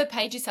say you never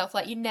paid yourself,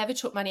 you never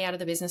took money out of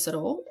the business at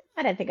all?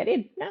 I don't think I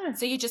did. No.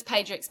 So you just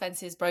paid your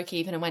expenses, broke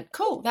even, and went,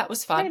 cool, that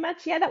was fun. Pretty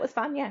much. Yeah, that was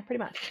fun. Yeah, pretty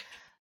much.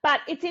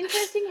 But it's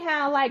interesting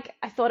how I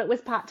thought it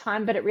was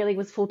part-time, but it really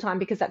was full-time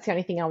because that's the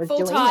only thing I was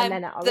doing. And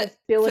then I was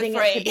building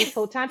it to be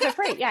full-time for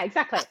free. Yeah,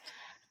 exactly.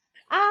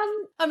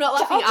 I'm not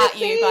laughing at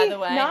you, by the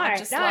way. I'm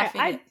just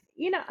laughing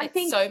I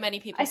think so many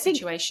people's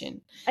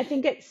situation. I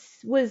think it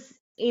was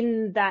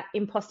in that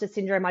imposter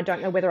syndrome. I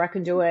don't know whether I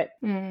can do it.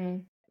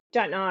 Don't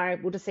know.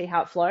 We'll just see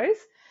how it flows.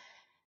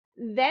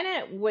 Then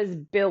it was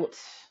built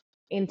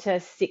into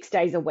 6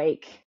 days a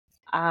week.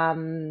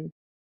 85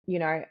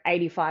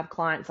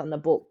 clients on the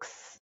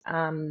books,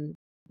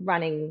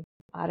 running,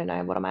 I don't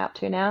know, what am I up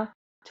to now?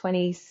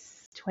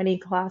 20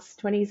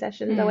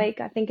 sessions a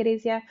week, I think it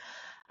is, yeah.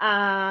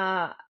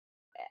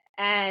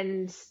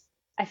 And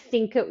I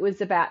think it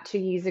was about 2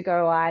 years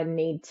ago, I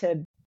need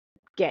to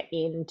get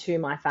into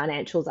my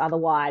financials.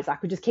 Otherwise, I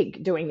could just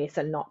keep doing this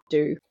and not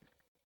do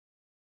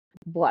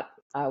what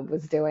I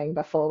was doing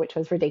before, which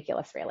was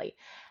ridiculous, really.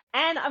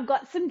 And I've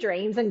got some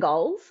dreams and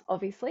goals,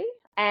 obviously,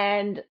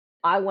 and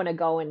I want to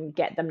go and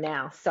get them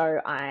now.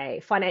 So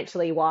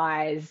financially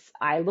wise,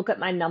 I look at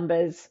my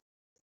numbers.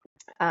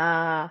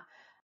 I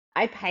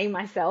pay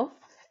myself.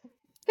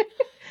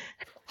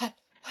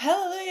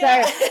 Hallelujah. So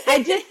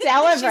I just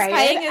celebrated.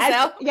 She's paying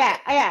herself.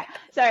 Yeah.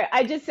 So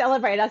I just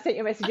celebrated. I sent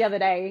you a message the other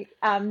day,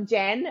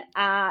 Jen,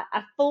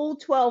 a full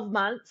 12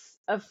 months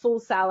of full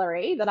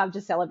salary that I've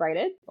just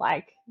celebrated.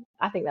 Like,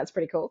 I think that's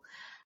pretty cool.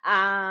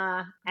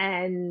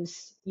 And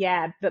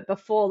yeah, but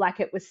before,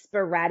 like, it was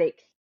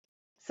sporadic.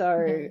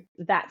 So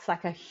that's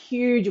like a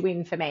huge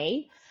win for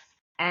me.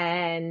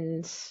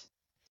 And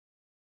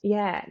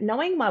yeah,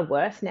 knowing my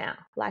worth now,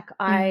 like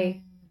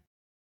I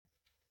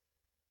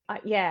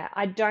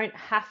don't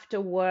have to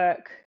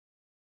work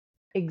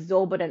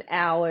exorbitant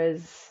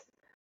hours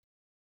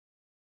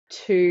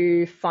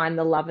to find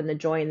the love and the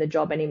joy in the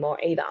job anymore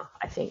either.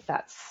 I think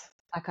that's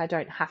like, I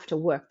don't have to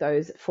work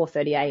those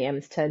 4:30 a.m.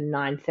 to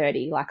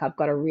 9:30. Like, I've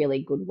got a really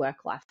good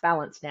work-life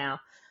balance now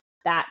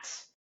that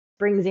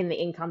brings in the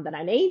income that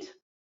I need.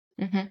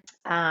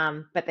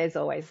 But there's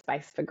always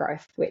space for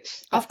growth,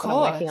 which of course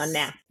I'm working on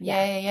now.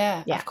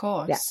 Yeah, of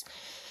course. Yeah.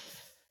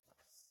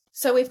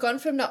 So we've gone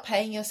from not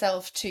paying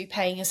yourself to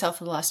paying yourself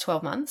for the last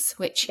 12 months,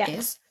 which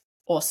is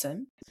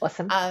awesome.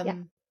 Awesome.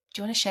 Do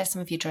you want to share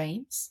some of your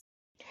dreams?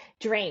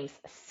 Dreams.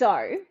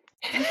 So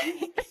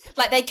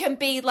like, they can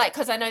be like,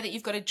 because I know that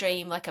you've got a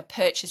dream, like a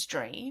purchase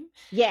dream.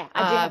 Yeah,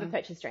 I do have a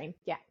purchase dream.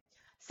 Yeah.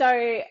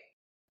 So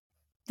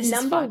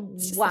number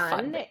one,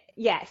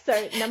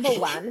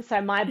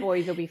 so my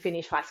boys will be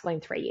finished high school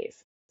in 3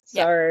 years.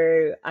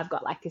 So I've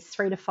got like this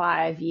 3 to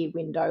 5 year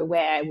window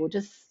where we'll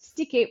just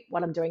stick it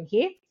what I'm doing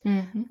here.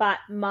 But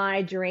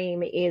my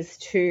dream is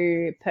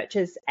to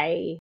purchase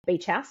a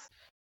beach house,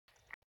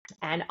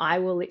 and I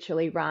will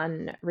literally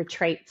run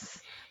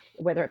retreats,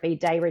 whether it be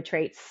day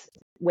retreats,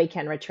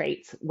 weekend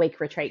retreats, week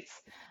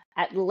retreats,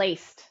 at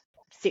least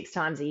 6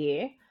 times a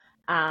year.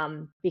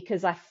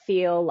 Because I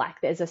feel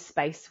like there's a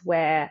space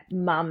where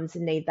mums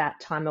need that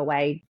time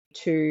away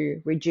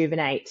to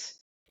rejuvenate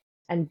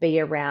and be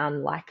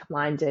around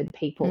like-minded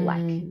people.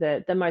 Like,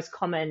 the most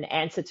common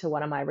answer to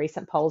one of my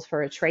recent polls for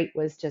a retreat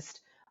was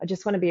just, I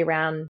just want to be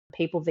around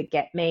people that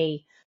get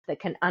me, that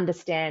can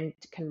understand,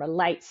 can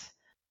relate,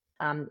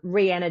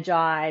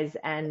 re-energize.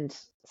 And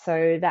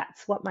so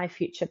that's what my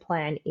future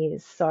plan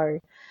is. So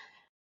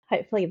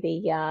hopefully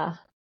the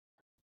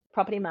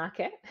property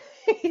market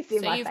is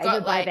in my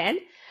favor by then.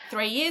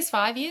 3 years,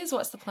 5 years?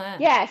 What's the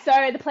plan? Yeah,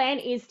 so the plan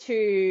is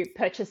to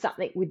purchase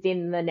something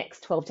within the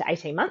next 12 to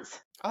 18 months.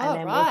 And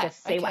then we'll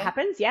just see what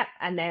happens. Yep.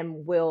 And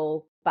then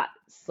we'll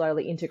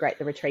slowly integrate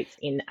the retreats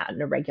in on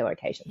a regular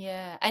occasion.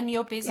 Yeah. And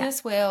your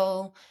business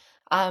will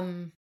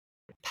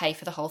pay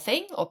for the whole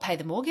thing, or pay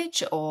the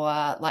mortgage, or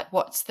like,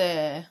 what's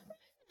the...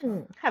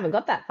 Haven't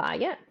got that far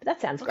yet, but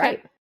that sounds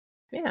great.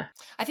 Yeah.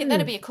 I think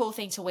that'd be a cool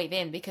thing to weave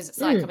in, because it's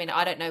like, I mean,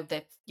 I don't know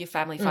your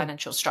family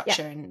financial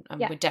structure, and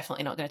we're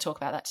definitely not going to talk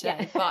about that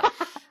today. But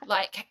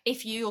like,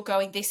 if you're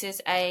going, this is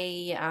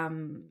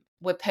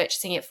we're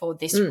purchasing it for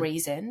this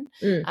reason.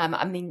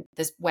 I mean,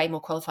 there's way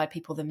more qualified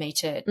people than me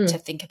to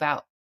think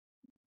about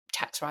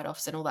tax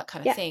write-offs and all that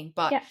kind of thing.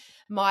 But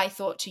my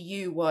thought to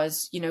you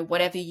was, you know,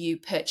 whatever you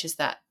purchase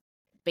that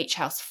beach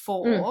house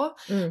for,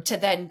 to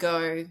then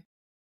go,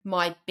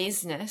 my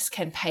business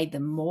can pay the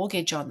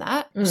mortgage on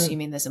that,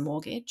 assuming there's a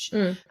mortgage.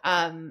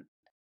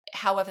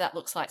 However that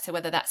looks like. So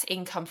whether that's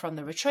income from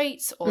the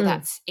retreats, or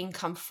that's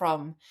income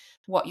from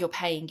what you're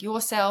paying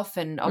yourself.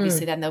 And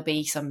obviously then there'll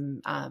be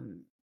some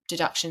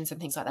deductions and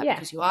things like that,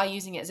 because you are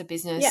using it as a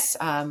business.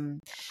 Go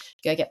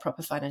get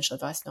proper financial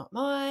advice, not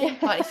mine.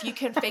 But if you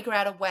can figure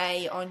out a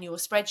way on your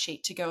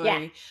spreadsheet to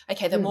go,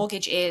 okay, the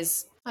mortgage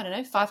is, I don't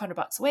know,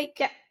 $500 a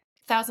week,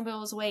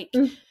 $1,000 a week.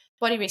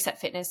 Body Reset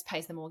Fitness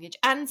pays the mortgage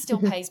and still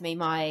pays me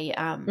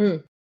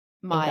my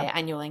my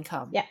annual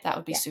income. That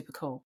would be super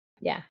cool.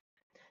 Yeah.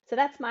 So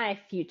that's my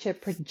future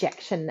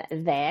projection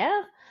there.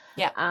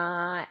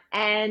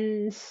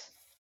 And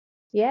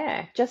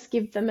just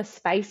give them a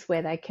space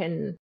where they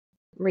can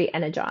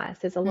re-energize.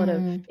 There's a lot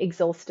of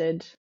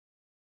exhausted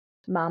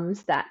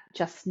mums that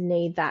just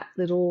need that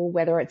little,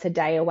 whether it's a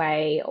day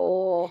away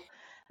or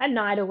a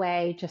night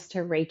away, just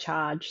to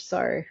recharge.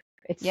 So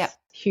it's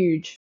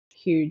huge.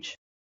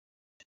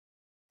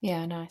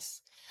 Yeah,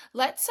 nice.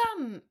 Let's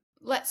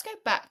go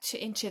back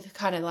into the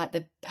kind of like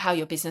the how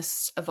your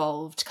business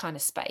evolved kind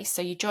of space.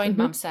 So you joined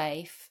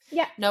MumSafe,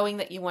 knowing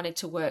that you wanted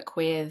to work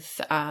with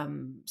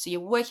so you're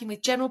working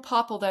with general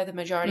pop, although the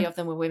majority of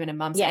them were women and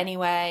mums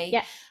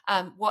anyway.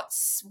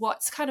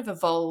 What's kind of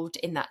evolved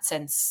in that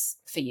sense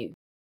for you?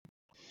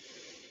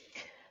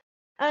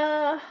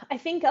 I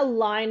think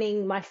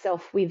aligning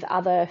myself with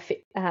other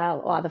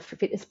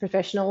fitness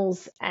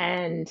professionals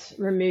and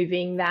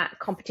removing that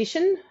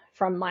competition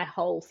from my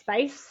whole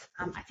space.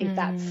 I think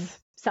that's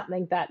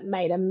something that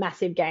made a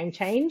massive game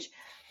change,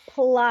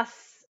 plus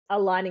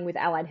aligning with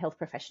allied health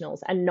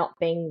professionals and not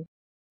being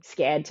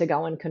scared to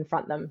go and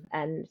confront them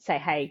and say,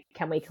 hey,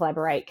 can we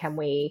collaborate? Can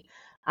we,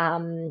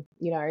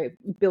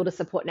 build a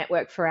support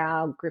network for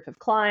our group of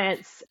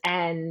clients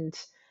and,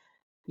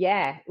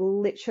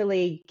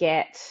 literally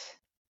get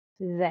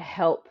the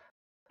help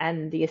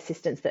and the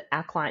assistance that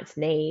our clients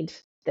need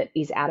that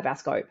is out of our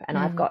scope. And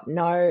I've got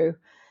no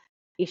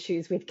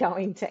issues with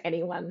going to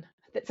anyone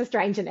that's a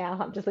stranger now.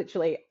 I'm just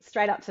literally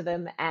straight up to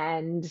them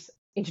and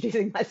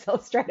introducing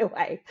myself straight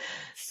away.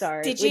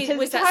 So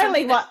was that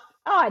totally what?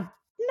 Oh,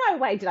 no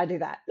way did I do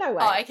that. No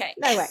way. Oh, okay.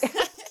 No way.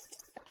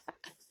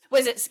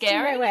 Was it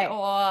scary? No way. Or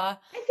I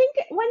think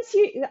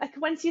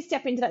once you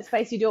step into that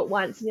space, you do it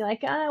once and you're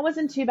like, oh, it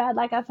wasn't too bad.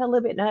 Like I felt a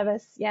little bit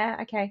nervous. Yeah,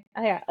 okay.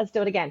 Oh, yeah, let's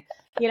do it again.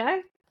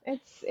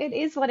 It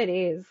is what it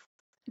is.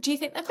 Do you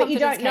think the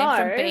confidence came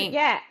from being?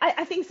 Yeah,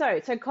 I think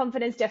so. So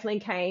confidence definitely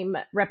came,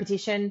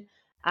 repetition,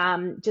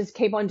 just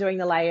keep on doing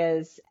the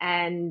layers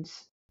and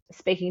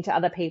speaking to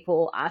other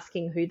people,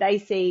 asking who they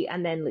see,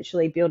 and then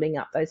literally building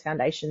up those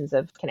foundations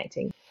of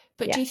connecting.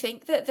 But do you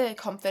think that the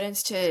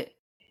confidence to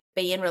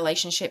be in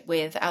relationship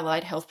with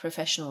allied health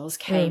professionals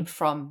came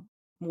from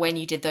when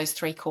you did those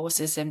 3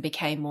 courses and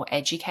became more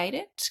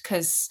educated?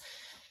 Because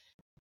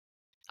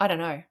I don't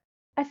know.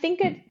 I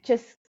think it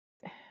just,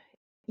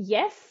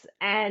 yes.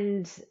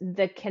 And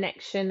the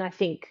connection, I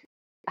think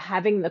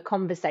having the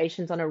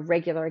conversations on a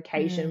regular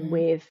occasion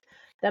with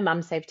the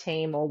MumSafe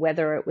team, or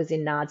whether it was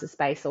in NADS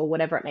space or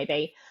whatever it may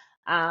be,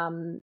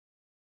 I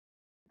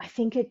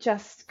think it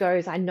just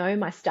goes, I know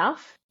my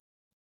stuff.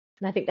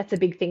 And I think that's a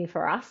big thing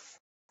for us,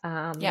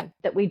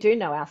 that we do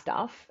know our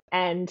stuff.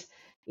 And,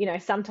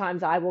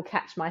 sometimes I will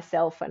catch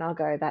myself and I'll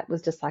go, that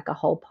was just like a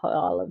whole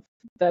pile of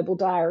verbal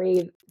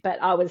diary,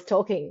 but I was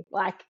talking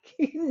like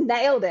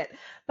nailed it.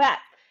 But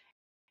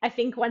I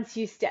think once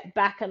you step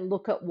back and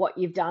look at what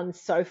you've done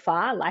so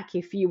far, like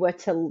if you were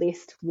to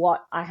list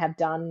what I have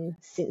done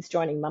since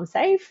joining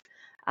MumSafe,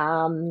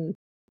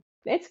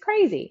 it's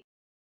crazy.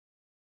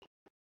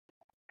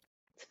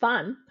 It's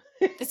fun.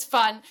 It's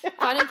fun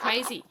and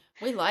crazy.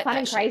 We like fun that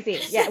and crazy.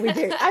 Yeah, we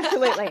do.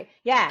 Absolutely.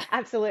 Yeah,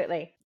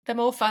 absolutely. The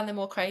more fun, the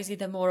more crazy,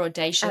 the more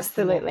audacious,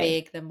 the more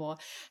big, the more.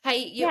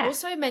 Hey, you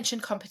also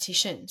mentioned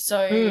competition.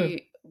 So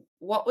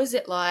what was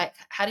it like?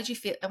 How did you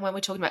feel? And when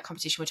we're talking about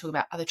competition, we're talking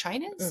about other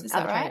trainers. Is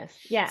that right? Trainers.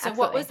 Yeah. So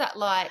what was that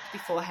like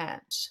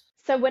beforehand?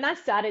 So when I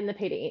started in the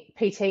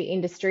PT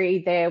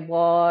industry, there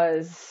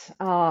was,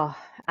 I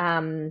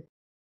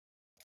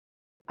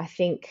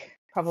think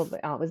probably,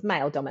 it was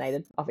male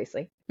dominated,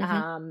 obviously.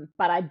 But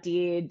I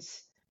did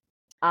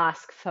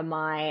ask for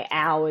my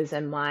hours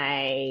and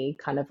my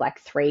kind of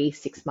like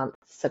 3-6 month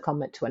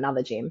secondment to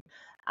another gym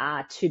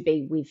to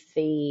be with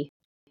the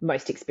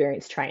most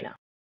experienced trainer.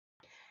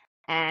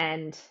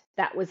 And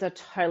that was a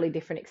totally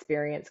different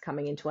experience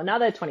coming into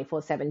another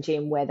 24/7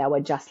 gym where they were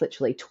just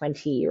literally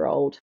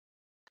 20-year-old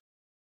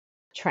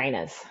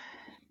trainers.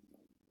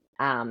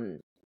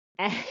 And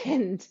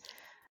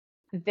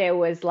there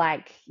was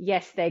like,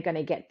 yes, they're going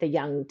to get the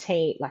young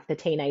like the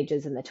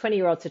teenagers and the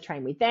 20-year-olds to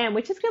train with them,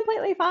 which is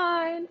completely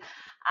fine.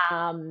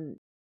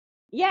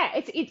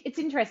 It's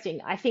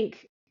interesting. I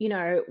think,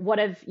 what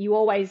have you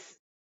always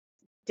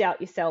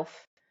doubt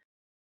yourself?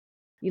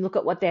 You look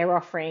at what they're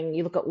offering,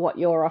 you look at what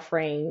you're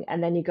offering,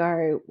 and then you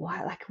go, why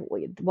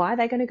are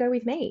they going to go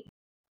with me?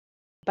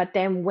 But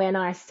then when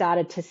I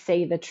started to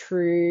see the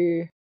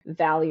true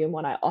value in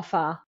what I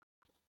offer,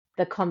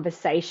 the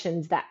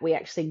conversations that we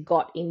actually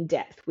got in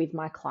depth with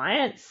my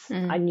clients,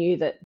 I knew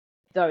that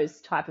those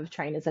type of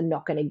trainers are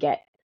not going to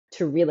get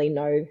to really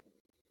know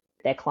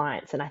their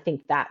clients. And I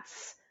think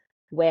that's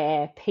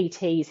where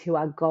PTs who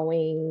are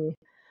going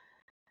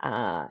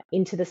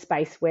into the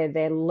space where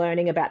they're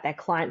learning about their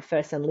client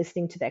first and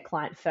listening to their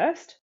client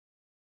first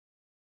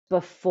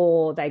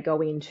before they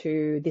go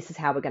into, this is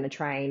how we're going to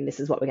train, this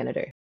is what we're going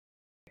to do.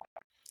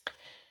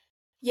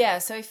 Yeah,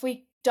 so if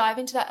we dive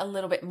into that a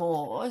little bit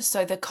more,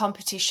 so the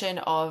competition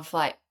of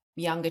like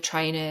younger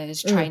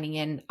trainers training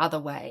in other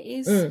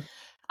ways,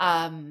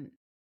 and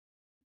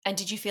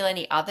did you feel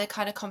any other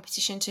kind of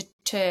competition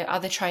to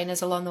other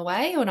trainers along the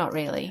way, or not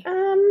really?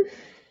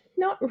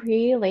 Not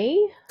really.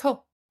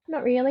 Cool.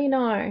 Not really,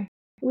 no.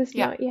 It was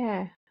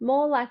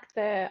more like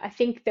I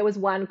think there was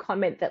one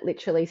comment that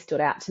literally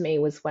stood out to me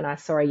was when I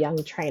saw a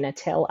young trainer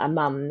tell a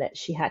mum that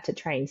she had to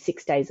train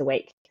 6 days a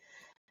week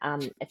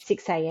at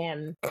 6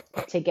 a.m.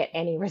 to get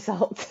any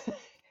results.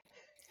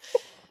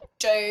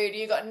 Dude,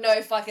 you got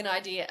no fucking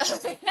idea.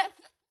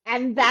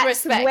 And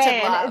that's when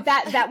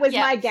that was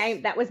my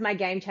game. That was my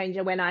game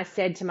changer when I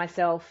said to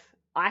myself,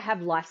 I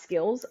have life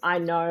skills. I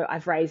know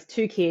I've raised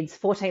 2 kids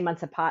 14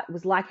 months apart. It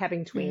was like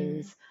having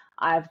twins.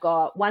 I've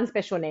got one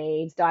special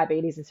needs,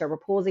 diabetes and cerebral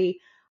palsy.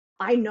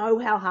 I know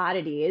how hard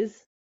it is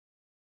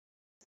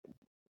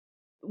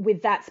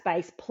with that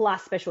space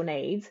plus special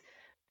needs.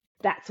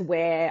 That's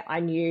where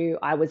I knew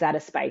I was at a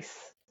space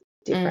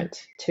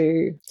different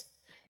to.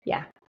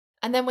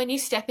 And then when you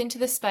step into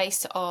the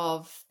space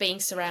of being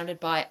surrounded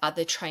by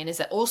other trainers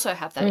that also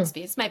have that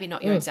experience, maybe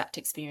not your exact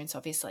experience,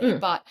 obviously,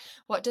 but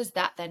what does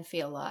that then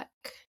feel like?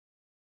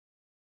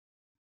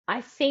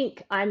 I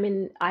think I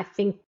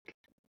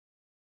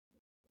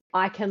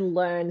can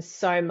learn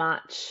so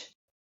much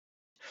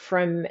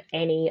from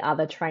any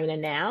other trainer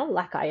now.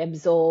 Like, I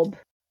absorb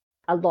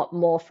a lot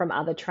more from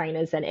other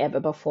trainers than ever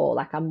before.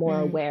 Like, I'm more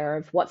aware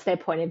of what's their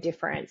point of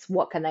difference,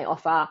 what can they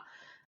offer.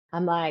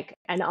 I'm like,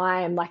 and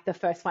I am like the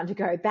first one to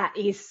go, that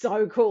is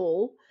so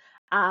cool.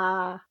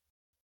 But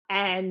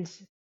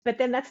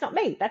then that's not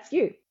me, that's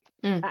you.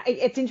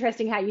 It's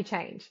interesting how you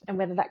change, and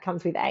whether that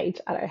comes with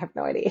age, I don't have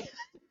no idea.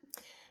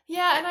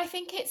 Yeah, and I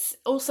think it's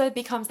also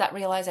becomes that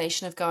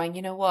realization of going,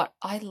 you know what,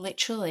 I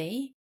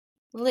literally,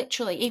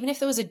 even if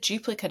there was a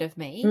duplicate of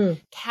me,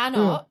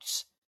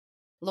 cannot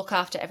look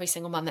after every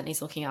single mum that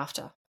needs looking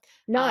after.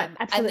 No, And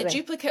absolutely. the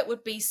duplicate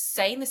would be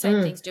saying the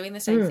same things, doing the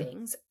same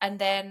things. And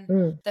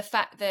then the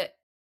fact that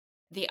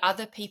the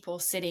other people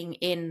sitting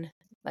in,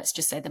 let's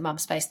just say the mum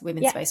space, the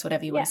women's space,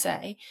 whatever you want to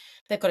say,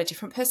 they've got a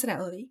different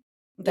personality.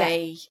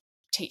 They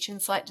teach in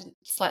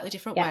slightly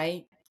different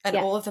way. And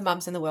all of the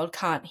mums in the world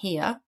can't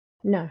hear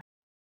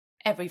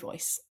every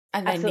voice.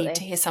 And they need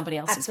to hear somebody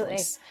else's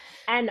voice.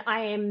 And I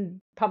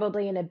am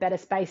probably in a better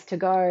space to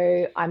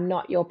go, I'm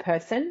not your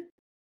person.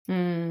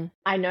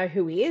 I know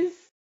who is.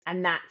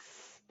 And that's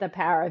the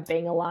power of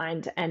being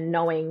aligned and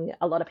knowing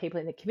a lot of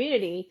people in the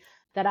community,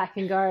 that I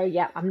can go,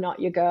 yeah, I'm not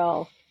your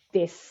girl.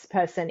 This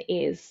person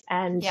is,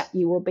 and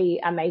you will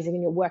be amazing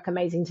and you'll work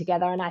amazing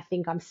together. And I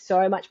think I'm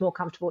so much more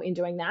comfortable in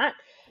doing that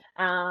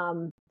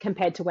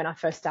compared to when I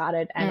first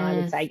started. And I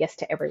would say yes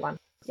to everyone.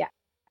 Yeah.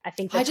 I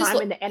think the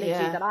time and the energy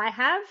that I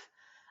have,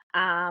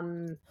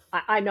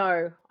 I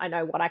know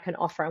what I can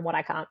offer and what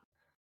I can't.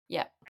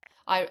 Yeah.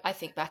 I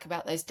think back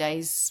about those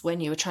days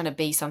when you were trying to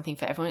be something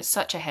for everyone. It's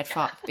such a head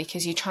fuck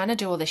because you're trying to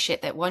do all this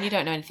shit that, one, you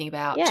don't know anything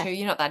about, two,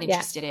 you're not that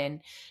interested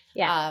in.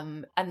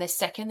 And the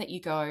second that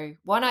you go,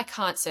 one, I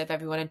can't serve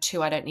everyone, and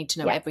two, I don't need to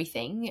know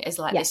everything, is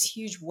like this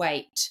huge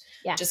weight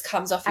just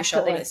comes off your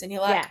shoulders, and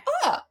you're like,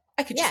 oh,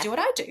 I could just do what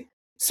I do.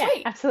 Sweet.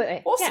 Yeah,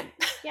 absolutely. Awesome.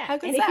 Yeah. How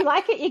good and is if that? you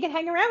like it, you can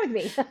hang around with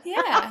me.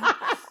 Yeah.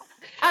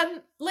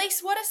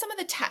 Lise, what are some of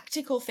the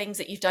tactical things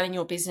that you've done in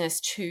your business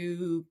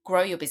to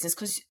grow your business?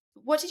 Because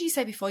what did you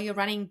say before? You're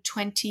running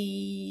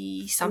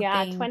 20 something?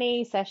 Yeah,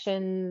 20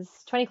 sessions,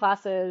 20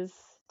 classes,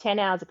 10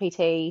 hours of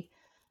PT,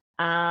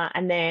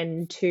 and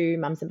then 2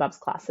 mums and bubs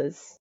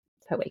classes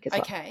per week as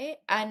well. Okay.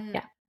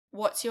 And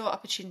what's your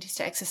opportunities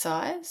to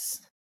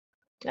exercise?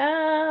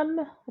 I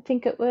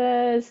think it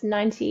was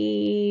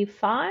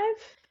 95.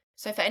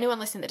 So for anyone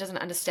listening that doesn't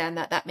understand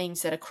that, that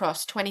means that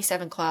across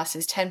 27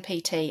 classes, 10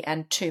 PT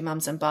and 2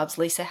 mums and bubs,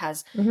 Lisa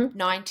has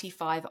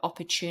 95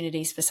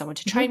 opportunities for someone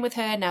to train with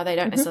her. Now, they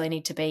don't necessarily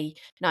need to be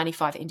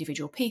 95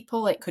 individual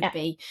people. It could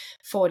be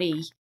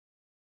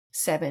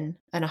 47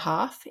 and a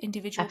half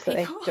individual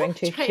people doing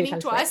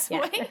training twice a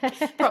week.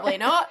 Probably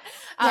not.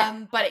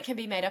 But it can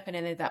be made up in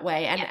any that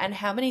way. And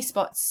how many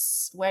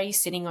spots, where are you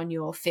sitting on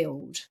your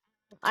field?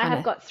 I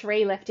have got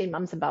 3 left in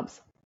mums and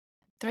bubs.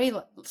 3,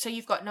 so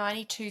you've got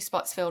 92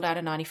 spots filled out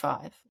of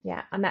 95.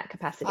 Yeah, I'm at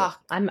capacity.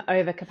 I'm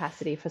over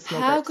capacity for small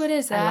How groups good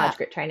is that? And large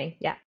group training.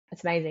 Yeah,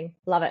 it's amazing.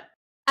 Love it.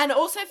 And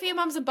also for your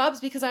mums and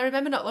bubs, because I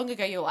remember not long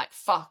ago you were like,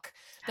 fuck,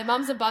 the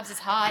mums and bubs is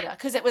harder,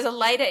 because it was a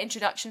later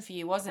introduction for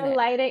you, wasn't it? A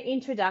later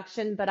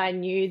introduction, but I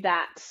knew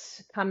that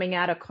coming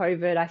out of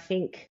COVID, I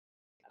think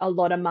a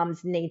lot of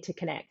mums need to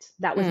connect.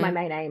 That was my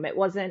main aim. It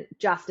wasn't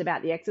just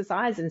about the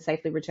exercise and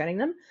safely returning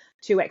them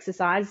to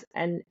exercise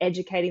and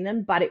educating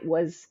them, but it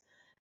was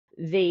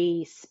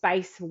the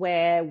space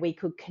where we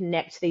could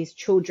connect these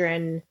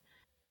children,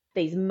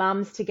 these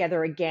mums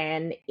together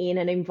again in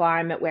an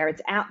environment where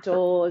it's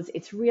outdoors,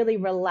 it's really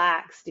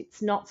relaxed,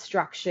 it's not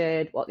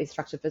structured. Well, it's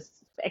structured for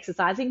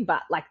exercising,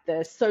 but like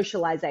the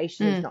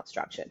socialization is not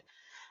structured.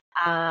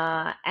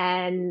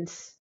 And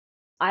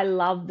I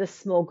love the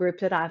small group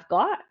that I've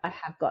got. I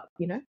have got,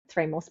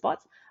 3 more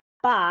spots,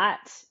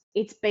 but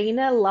it's been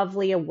a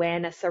lovely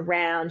awareness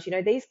around,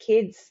 these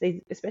kids,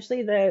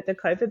 especially the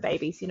COVID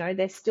babies,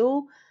 they're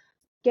still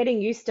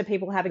getting used to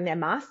people having their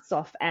masks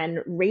off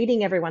and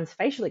reading everyone's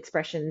facial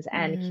expressions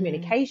and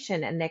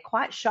communication, and they're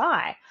quite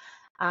shy.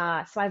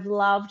 So I've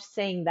loved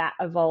seeing that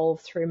evolve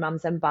through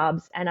mums and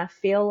bubs. And I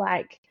feel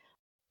like,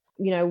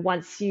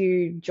 once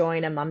you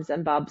join a mums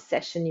and bubs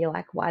session, you're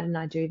like, why didn't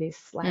I do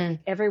this? Like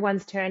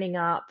everyone's turning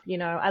up,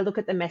 I look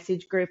at the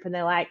message group and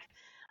they're like,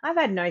 I've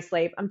had no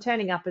sleep. I'm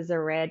turning up as a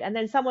red. And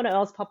then someone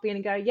else pop in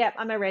and go, yep,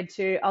 I'm a red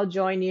too. I'll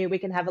join you. We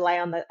can have a lay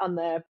on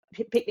the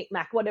picnic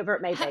mat, whatever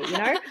it may be,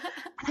 And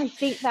I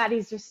think that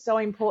is just so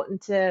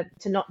important to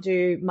not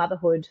do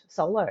motherhood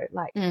solo.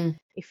 Like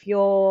if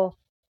you're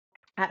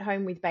at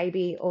home with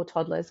baby or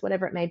toddlers,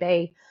 whatever it may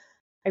be,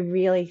 I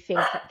really think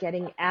that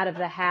getting out of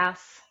the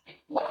house.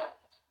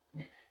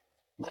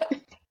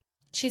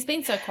 She's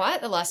been so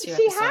quiet the last few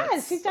episodes. She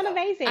has. She's done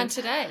amazing. And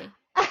today.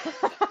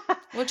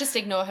 We'll just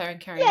ignore her and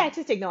carry on. Yeah,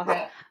 just ignore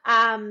her.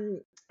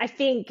 I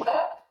think,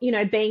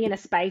 being in a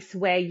space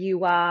where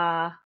you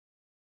are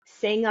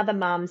seeing other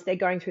mums, they're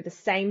going through the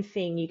same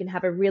thing. You can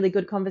have a really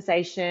good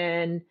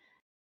conversation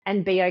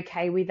and be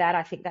okay with that.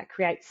 I think that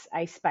creates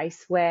a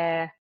space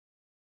where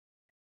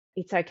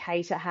it's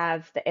okay to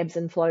have the ebbs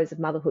and flows of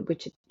motherhood,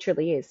 which it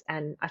truly is.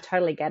 And I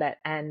totally get it.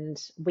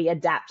 And we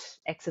adapt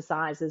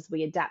exercises,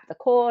 we adapt the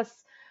course,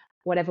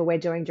 whatever we're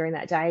doing during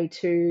that day,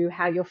 to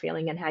how you're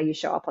feeling and how you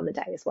show up on the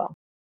day as well.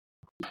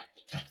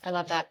 I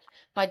love that.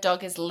 My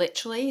dog is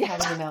literally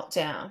having a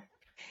meltdown.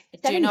 I do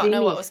Having not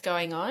know what zoomies. was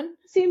going on.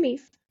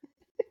 Zoomies.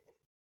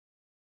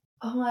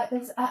 I'm like,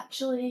 there's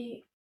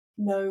actually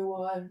no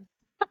one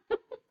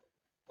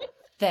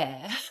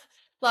there.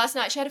 Last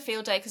night she had a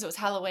field day because it was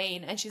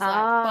Halloween, and she's like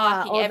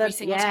barking every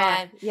single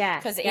time. Yeah.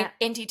 Because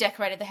Indy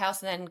decorated the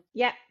house and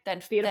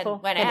then Beautiful.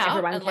 went Then out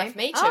everyone and came. left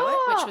me to it,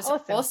 which was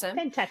awesome.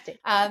 Fantastic.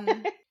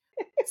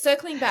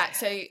 Circling back,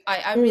 so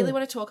I really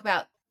want to talk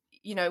about,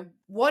 you know,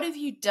 what have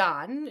you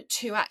done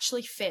to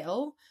actually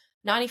fill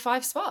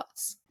 95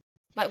 spots?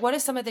 Like, what are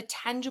some of the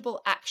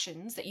tangible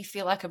actions that you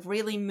feel like have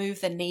really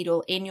moved the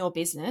needle in your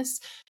business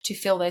to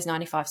fill those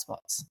 95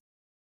 spots?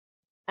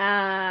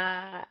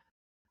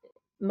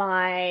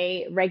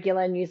 My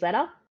regular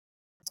newsletter.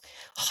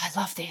 Oh, I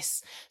love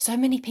this. So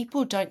many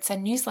people don't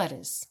send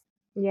newsletters.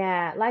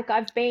 Yeah, like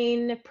I've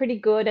been pretty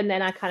good, and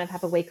then I kind of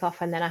have a week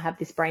off, and then I have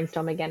this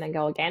brainstorm again and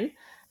go again.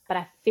 But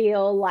I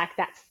feel like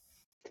that's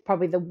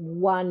probably the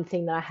one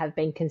thing that I have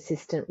been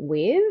consistent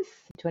with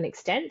to an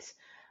extent.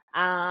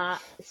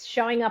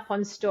 Showing up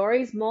on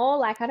stories more.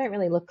 Like, I don't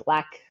really look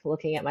like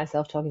looking at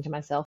myself, talking to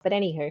myself, but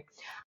anywho,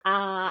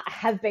 I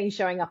have been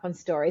showing up on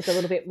stories a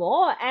little bit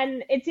more,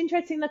 and it's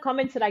interesting the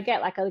comments that I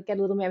get. Like, I get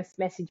a little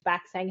message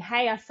back saying,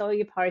 "Hey, I saw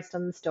your post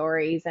on the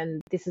stories,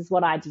 and this is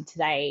what I did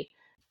today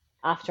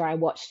after I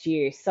watched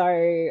you." So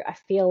I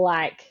feel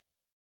like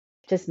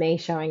just me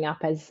showing up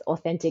as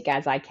authentic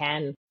as I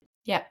can.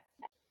 Yeah,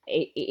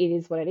 it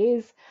is what it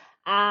is.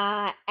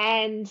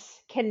 And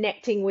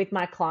connecting with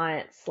my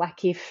clients,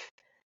 like, if,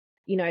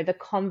 you know, the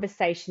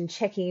conversation,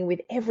 checking in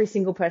with every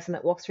single person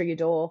that walks through your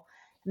door,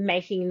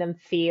 making them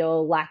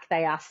feel like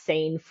they are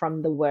seen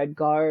from the word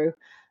go,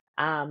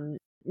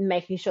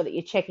 making sure that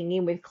you're checking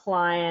in with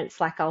clients.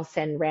 Like, I'll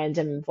send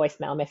random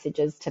voicemail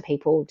messages to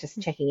people,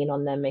 just checking in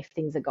on them if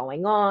things are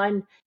going on,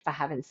 if I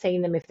haven't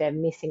seen them, if they're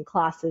missing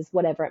classes,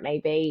 whatever it may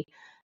be.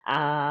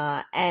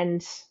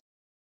 And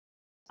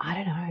I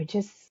don't know,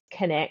 just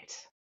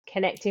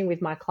connecting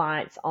with my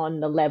clients on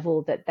the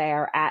level that they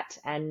are at,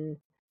 and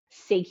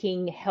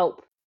seeking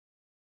help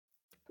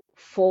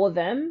for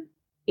them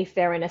if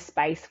they're in a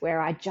space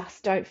where I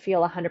just don't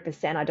feel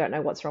 100%. I don't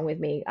know what's wrong with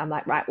me. I'm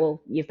like, right,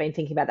 well, you've been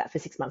thinking about that for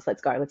 6 months.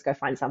 Let's go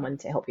find someone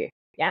to help you.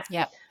 Yeah.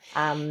 Yeah.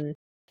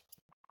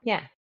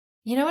 Yeah.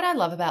 You know what I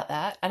love about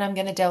that, and I'm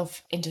going to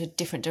delve into a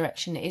different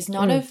direction, is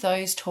none of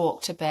those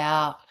talked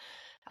about,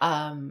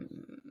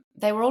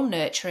 they were all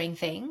nurturing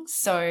things.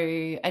 So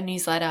a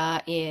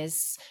newsletter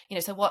is, you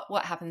know, so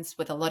what happens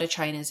with a lot of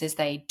trainers is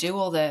they do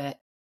all the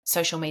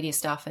social media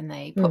stuff and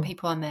they put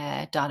people on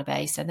their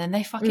database and then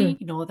they fucking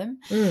ignore them,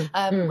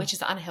 which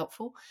is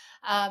unhelpful.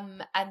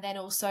 And then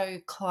also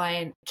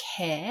client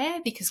care,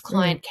 because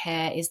client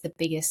care is the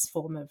biggest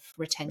form of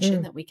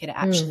retention that we could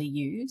actually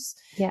use.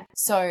 Yeah.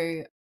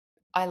 So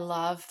I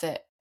love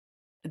that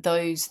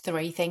those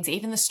three things,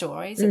 even the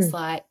stories, it's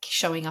like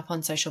showing up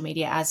on social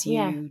media as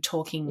you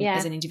talking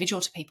as an individual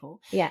to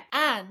people. Yeah.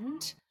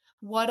 And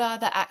what are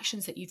the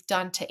actions that you've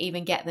done to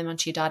even get them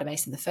onto your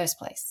database in the first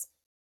place?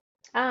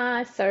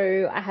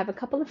 So I have a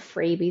couple of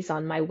freebies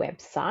on my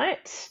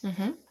website.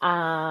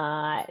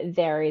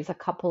 There is a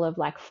couple of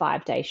like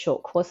 5-day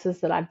short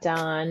courses that I've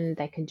done.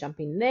 They can jump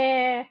in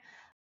there,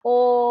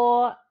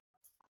 or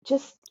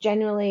just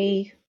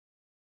generally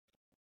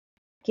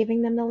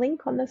giving them the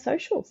link on the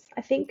socials.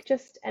 I think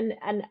just and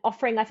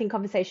offering, I think,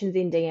 conversations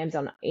in DMs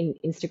in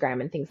Instagram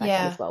and things like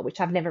that as well,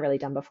 which I've never really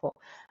done before.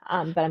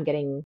 But I'm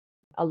getting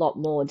a lot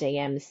more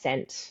DMs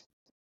sent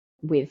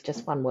with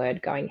just one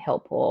word going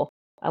help, or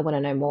I want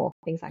to know more,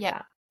 things like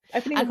that.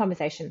 Opening the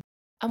conversation.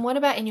 And what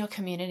about in your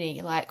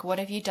community? Like, what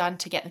have you done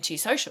to get them to your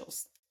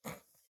socials?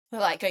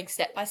 Like going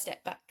step by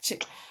step back to.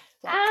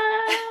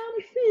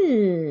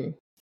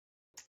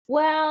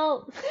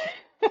 Well,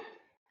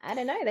 I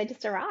don't know. They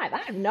just arrive. I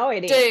have no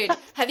idea. Dude,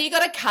 have you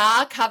got a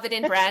car covered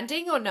in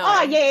branding or no?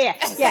 Oh, yeah.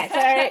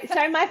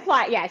 So my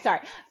flyers.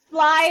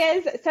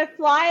 So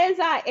flyers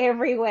are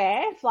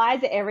everywhere.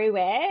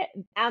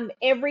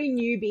 Every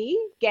newbie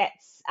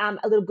gets a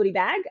little goodie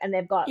bag, and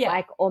they've got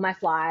like all my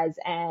flyers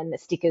and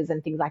stickers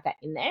and things like that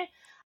in there.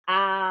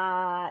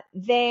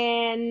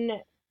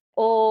 Then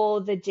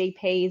all the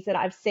GPs that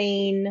I've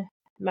seen,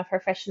 my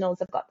professionals,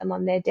 have got them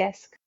on their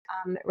desk,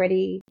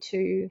 ready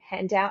to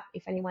hand out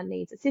if anyone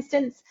needs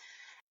assistance.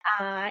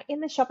 In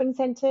the shopping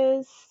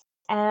centres,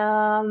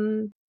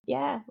 literally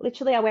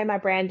I wear my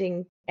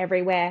branding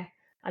everywhere.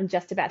 I'm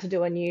just about to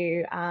do a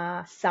new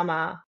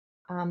summer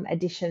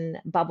edition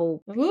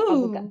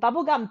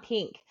bubblegum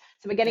pink.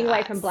 So we're getting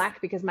away from black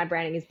because my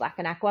branding is black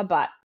and aqua,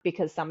 but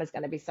because summer's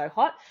going to be so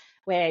hot,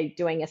 we're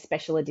doing a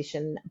special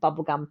edition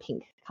bubblegum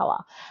pink color.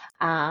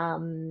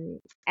 And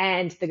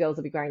the girls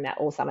will be wearing that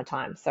all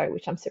summertime,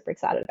 which I'm super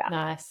excited about.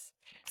 Nice.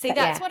 See, But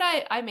that's yeah.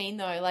 what I mean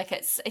though. Like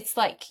it's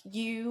like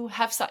you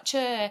have such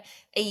a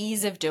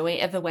ease of the way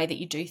that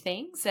you do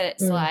things that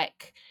it's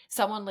like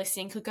someone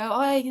listening could go,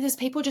 oh, there's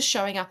people just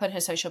showing up on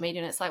her social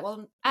media. And it's like,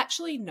 well,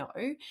 actually, no,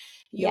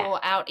 you're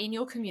out in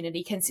your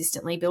community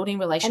consistently building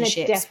relationships.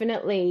 And it's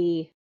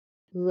definitely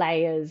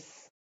layers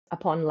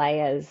upon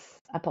layers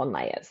upon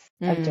layers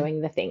of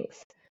doing the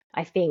things.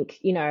 I think,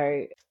 you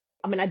know,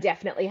 I mean, I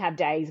definitely have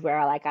days where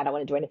I don't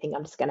want to do anything.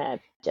 I'm just going to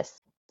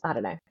I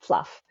don't know,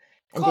 fluff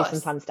and do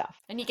some fun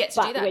stuff. And you get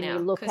to do that when now you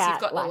look because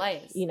you've got the like,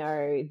 layers. you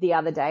know, the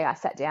other day I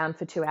sat down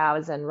for 2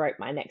 hours and wrote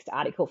my next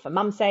article for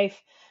MumSafe.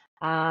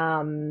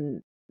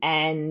 And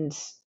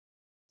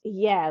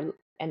yeah,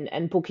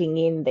 and booking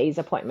in these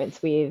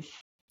appointments with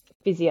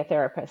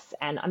physiotherapists,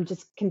 and I'm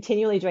just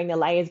continually doing the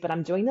layers, but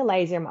I'm doing the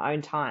layers in my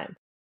own time.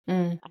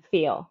 I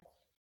feel,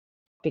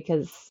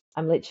 because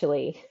I'm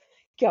literally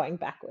going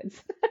backwards.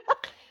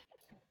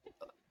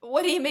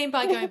 What do you mean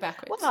by going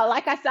backwards? Well,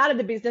 like I started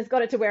the business,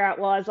 got it to where it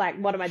was, like,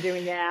 what am I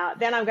doing now?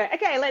 Then I'm going,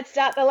 okay, let's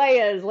start the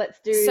layers.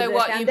 Let's do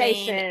the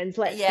foundations.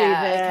 Let's do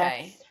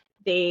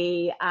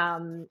the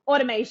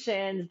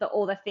automations,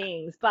 all the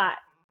things. But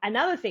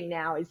another thing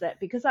now is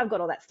that because I've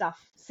got all that stuff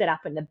set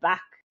up in the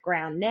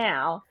background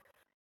now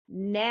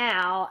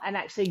I'm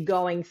actually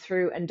going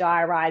through and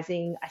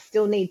diarising. I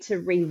still need to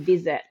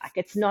revisit. Like,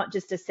 it's not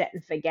just a set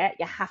and forget.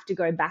 You have to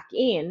go back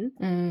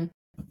in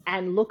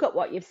and look at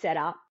what you've set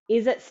up.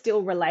 Is it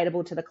still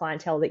relatable to the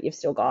clientele that you've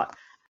still got?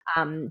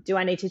 Do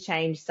I need to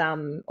change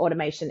some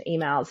automation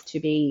emails to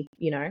be,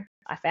 you know,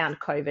 I found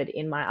COVID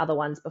in my other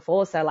ones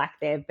before, so like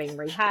they've been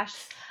rehashed.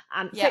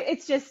 So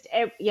it's just,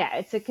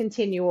 it's a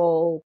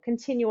continual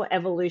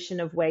evolution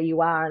of where you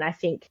are. And I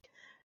think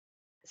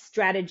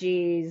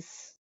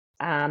strategies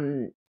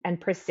and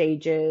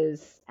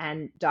procedures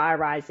and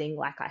diarising,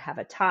 like I have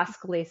a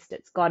task list,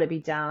 it's got to be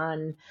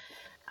done.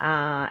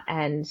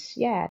 And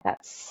yeah,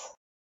 that's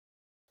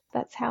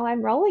how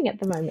I'm rolling at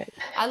the moment.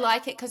 I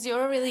like it because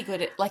you're really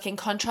good at, like, in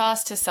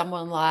contrast to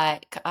someone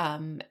like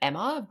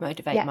Emma,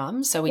 Motivate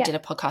Mum. So we did a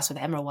podcast with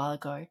Emma a while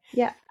ago.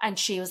 Yeah. And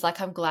she was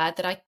like, I'm glad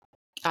that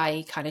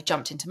I kind of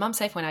jumped into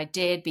MumSafe when I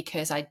did,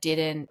 because I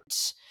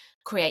didn't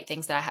create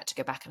things that I had to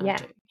go back and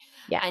undo.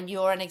 Yeah. And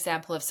you're an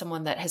example of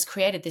someone that has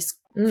created this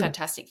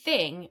fantastic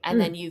thing,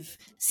 and then you've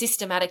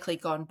systematically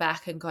gone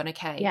back and gone,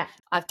 okay,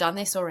 I've done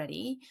this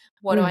already.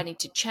 What do I need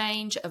to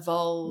change,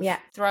 evolve,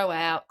 throw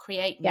out,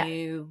 create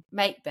new,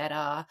 make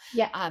better?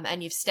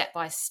 And you've step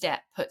by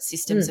step put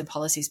systems and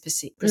policies,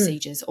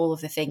 procedures, all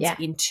of the things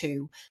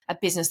into a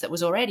business that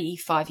was already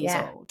 5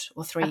 years old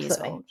or 3 years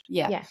old.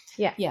 Yeah.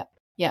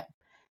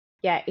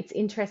 It's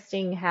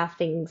interesting how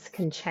things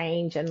can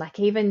change, and like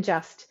even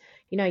just,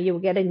 you know, you'll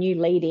get a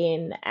new lead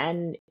in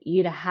and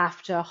you'd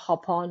have to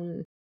hop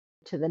on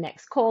to the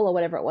next call or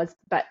whatever it was.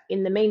 But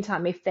in the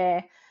meantime,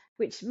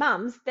 which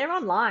mums, they're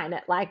online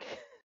at like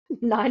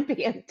 9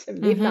 p.m. to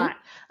midnight.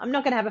 I'm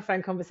not going to have a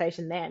phone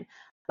conversation then.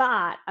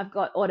 But I've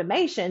got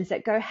automations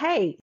that go,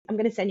 hey, I'm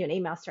going to send you an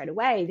email straight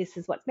away. This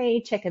is what's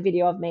me. Check a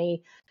video of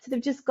me. So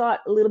they've just got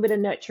a little bit of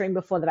nurturing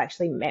before they've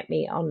actually met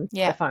me on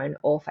the phone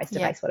or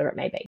face-to-face, whatever it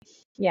may be.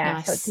 Yeah,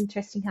 nice. So it's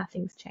interesting how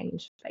things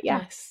change. But yeah.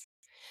 Nice.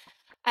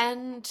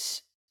 And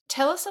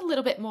tell us a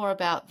little bit more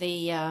about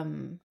the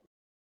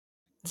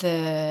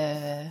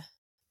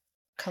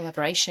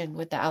collaboration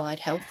with the Allied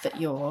Health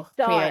that you're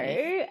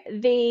creating. So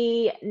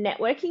the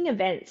networking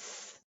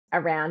events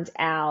around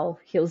our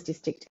Hills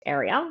District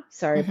area,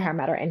 so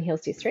Parramatta and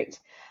Hills District,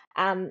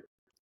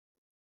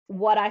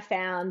 what I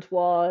found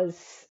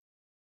was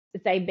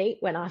they meet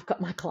when I've got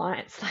my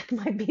clients, like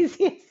my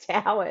busiest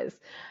hours.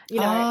 You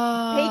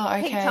know,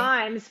 peak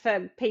times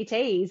for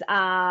PTs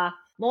are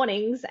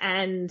mornings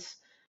and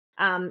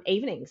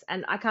evenings,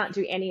 and I can't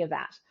do any of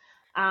that.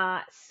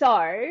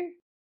 So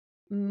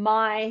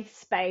my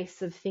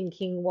space of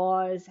thinking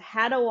was,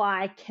 how do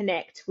I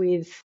connect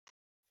with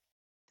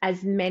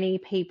as many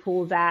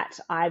people that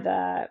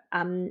either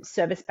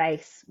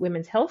service-based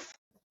women's health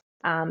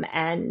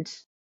and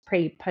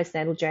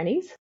postnatal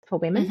journeys for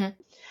women,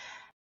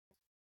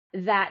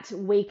 that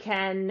we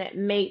can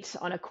meet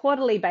on a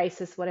quarterly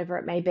basis, whatever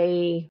it may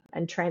be,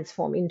 and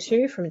transform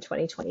into from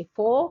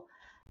 2024,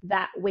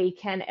 that we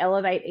can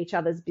elevate each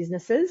other's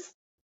businesses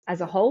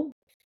as a whole,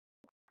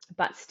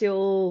 but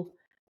still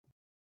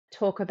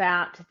talk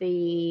about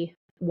the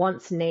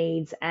wants,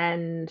 needs,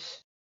 and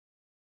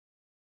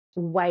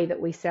way that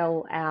we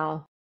sell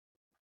our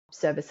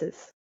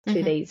services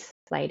to these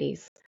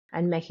ladies,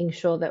 and making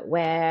sure that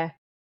we're,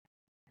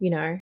 you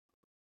know,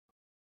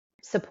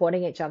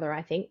 supporting each other,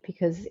 I think,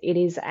 because it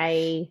is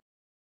a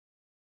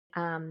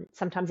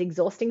sometimes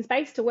exhausting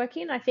space to work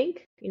in. I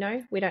think, you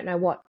know, we don't know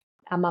what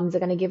our mums are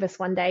going to give us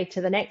one day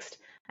to the next.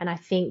 And I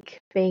think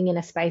being in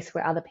a space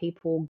where other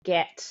people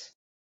get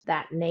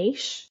that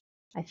niche,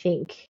 I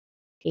think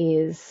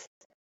it's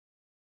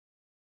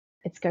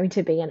going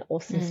to be an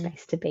awesome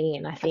space to be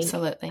in. I think.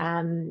 Absolutely.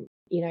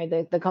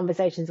 the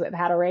conversations we've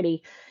had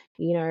already,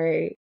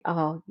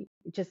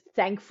 just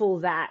thankful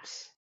that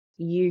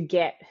you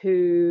get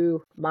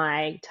who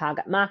my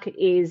target market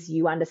is.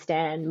 You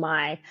understand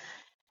my,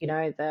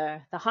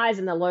 the highs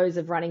and the lows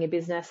of running a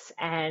business,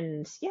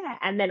 and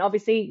then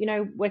obviously,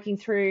 working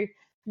through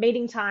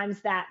meeting times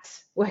that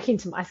work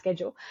into my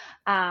schedule,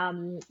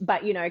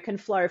 but can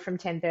flow from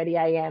 10:30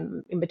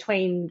 a.m. in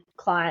between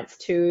clients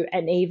to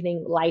an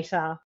evening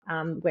later,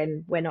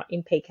 when we're not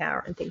in peak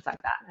hour and things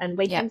like that, and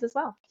weekends as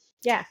well.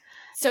 Yeah.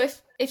 So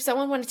if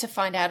someone wanted to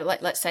find out,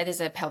 like, let's say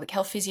there's a pelvic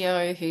health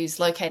physio who's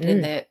located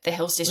in the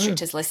Hills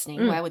District is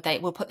listening, where would they,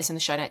 we'll put this in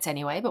the show notes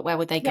anyway, but where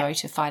would they go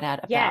to find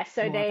out about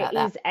so more there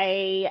about is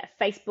a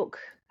Facebook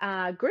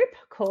group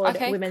called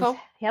Women's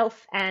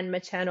Health and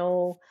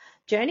Maternal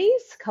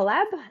Journeys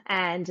Collab,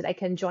 and they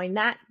can join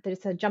that.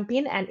 There's a jump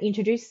in and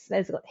introduce.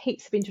 There's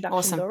heaps of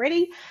introductions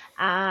already,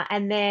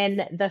 and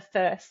then the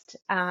first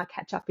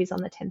catch up is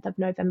on the 10th of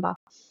November.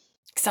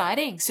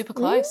 Exciting. Super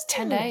close.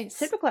 10 days.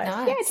 Super close.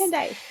 Nice. Yeah, 10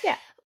 days. Yeah.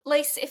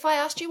 Lise, if I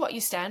asked you what you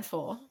stand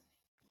for,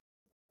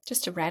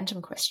 just a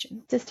random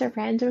question.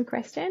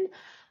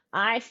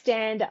 I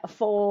stand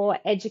for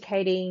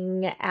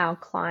educating our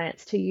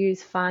clients to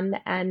use fun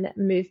and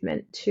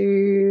movement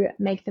to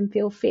make them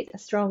feel fit,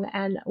 strong,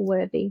 and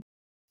worthy.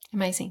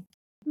 Amazing.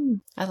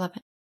 I love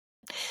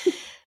it.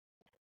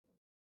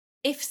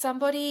 If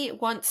somebody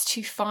wants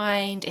to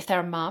find, if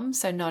they're a mum,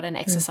 so not an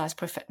exercise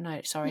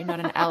not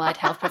an allied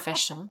health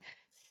professional.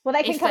 Well,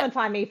 they can come and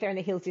find me if they're in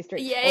the Hills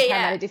District or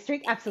Parramatta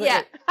District. Absolutely.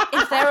 Yeah.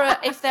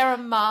 If they're a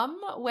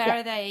mum, where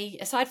are they,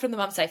 aside from the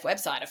MumSafe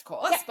website, of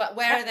course, but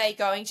where are they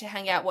going to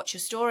hang out? Watch your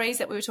stories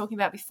that we were talking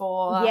about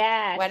before?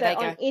 Yeah. Where do they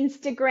go? On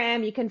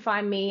Instagram, you can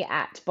find me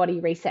at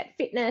Body Reset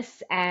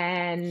Fitness,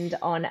 and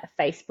on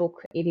Facebook,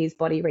 it is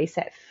Body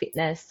Reset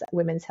Fitness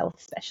Women's Health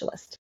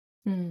Specialist.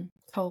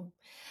 Cool.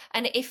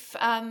 And if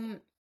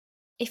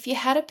you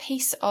had a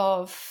piece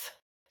of,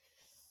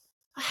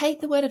 I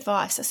hate the word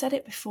advice. I said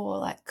it before,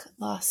 like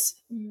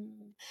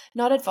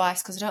not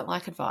advice because I don't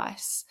like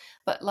advice,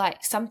 but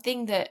like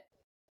something that,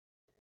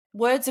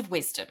 words of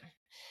wisdom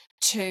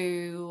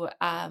to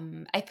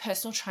a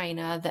personal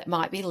trainer that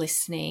might be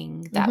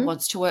listening, that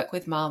wants to work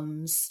with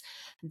mums,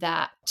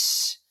 that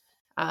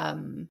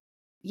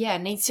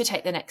needs to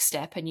take the next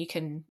step, and you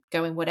can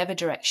go in whatever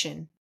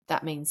direction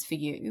that means for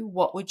you.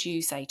 What would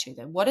you say to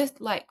them? What is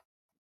like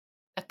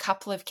a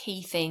couple of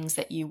key things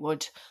that you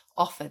would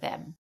offer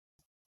them?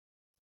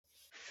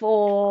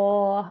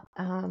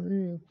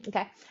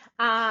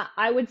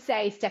 I would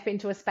say step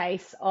into a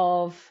space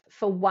of,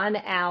 for 1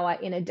 hour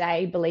in a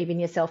day, believe in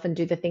yourself and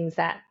do the things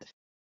that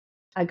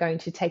are going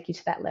to take you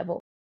to that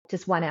level.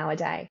 Just 1 hour a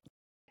day,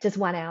 just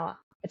 1 hour.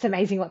 It's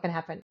amazing what can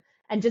happen.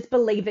 And just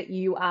believe that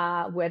you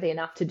are worthy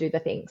enough to do the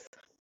things.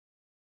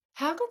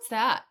 How good's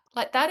that?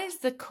 Like, that is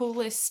the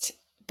coolest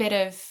bit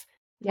of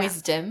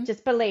wisdom.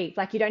 Just believe.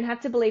 Like, you don't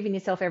have to believe in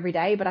yourself every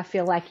day, but I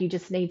feel like you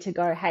just need to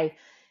go, hey,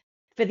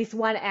 for this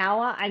 1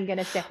 hour, I'm going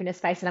to step in a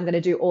space and I'm going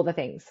to do all the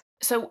things.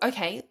 So,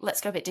 okay,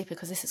 let's go a bit deeper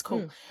because this is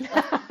cool.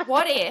 Like,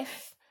 what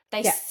if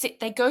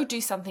they go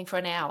do something for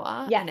an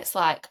hour and it's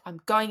like, I'm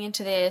going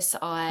into this,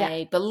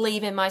 I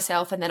believe in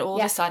myself, and then all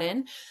of a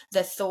sudden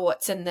the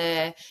thoughts and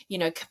the,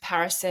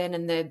 comparison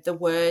and the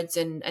words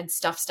and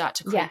stuff start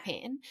to creep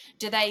in.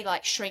 Do they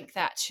like shrink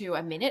that to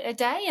a minute a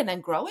day and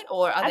then grow it?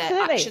 Or are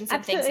there actions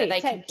and things that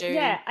they can do?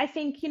 Yeah, I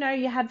think,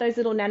 you have those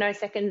little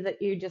nanoseconds that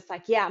you just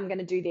like, I'm going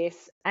to do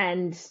this.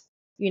 And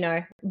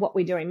what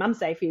we do in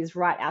MumSafe is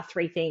write our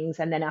 3 things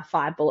and then our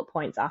 5 bullet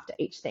points after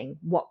each thing,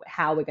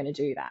 how we're going to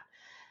do that.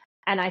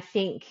 And I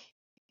think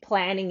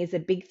planning is a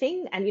big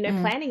thing. And,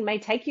 planning may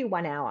take you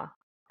 1 hour,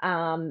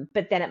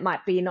 but then it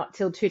might be not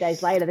till 2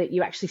 days later that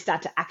you actually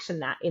start to action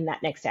that in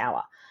that next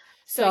hour.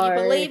 So you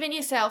believe in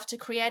yourself to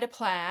create a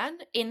plan.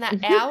 In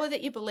that hour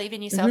that you believe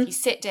in yourself, you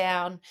sit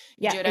down,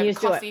 you do it over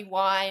coffee,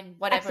 wine,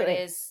 whatever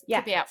it is.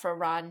 Could be out for a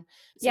run.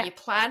 So you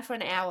plan for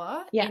an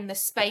hour in the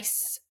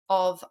space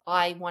of,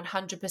 I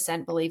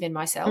 100% believe in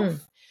myself,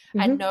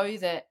 and know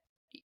that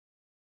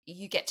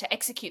you get to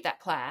execute that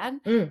plan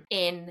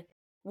in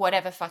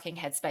whatever fucking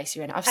headspace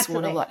you're in. I've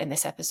sworn a lot in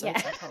this episode,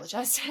 so I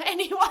apologize to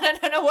anyone. I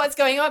don't know what's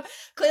going on.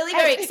 Clearly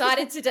very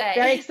excited today.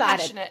 Very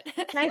excited. Passionate.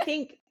 And I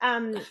think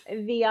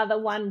the other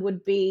one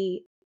would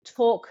be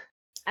talk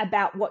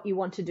about what you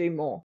want to do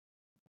more.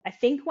 I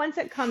think once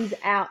it comes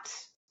out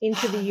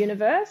into the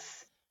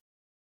universe,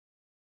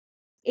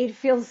 it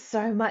feels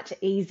so much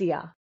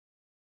easier.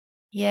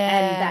 Yeah.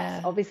 And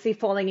that's obviously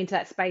falling into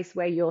that space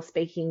where you're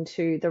speaking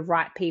to the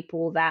right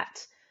people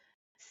that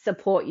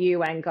support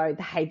you and go,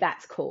 hey,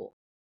 that's cool.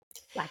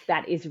 Like,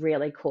 that is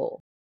really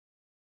cool.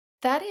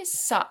 That is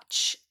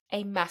such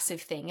a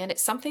massive thing. And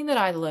it's something that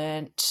I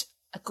learned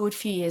a good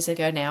few years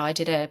ago now. I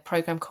did a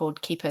program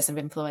called Key Person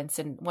of Influence,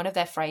 and one of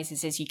their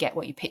phrases is, you get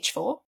what you pitch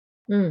for.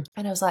 And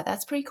I was like,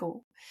 that's pretty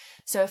cool.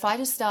 So if I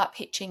just start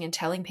pitching and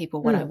telling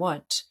people what I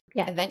want,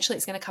 eventually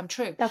it's going to come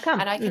true. They'll come.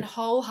 And I can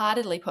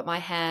wholeheartedly put my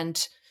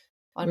hand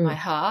on my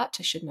heart.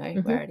 I should know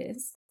where it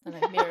is. And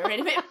a mirror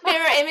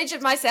image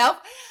of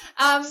myself.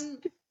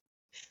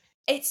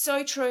 It's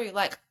so true.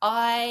 Like,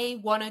 I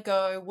want to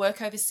go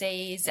work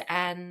overseas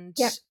and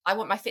I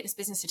want my fitness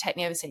business to take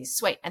me overseas.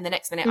 Sweet. And the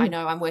next minute I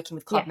know I'm working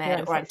with Club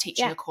Med or I'm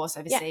teaching a course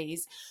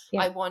overseas.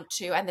 I want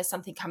to, and there's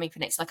something coming for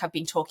next. Like, I've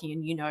been talking,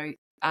 and, you know,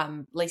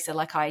 Lisa,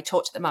 like, I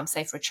talked at the Mum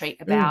Safe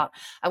retreat about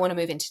I want to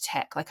move into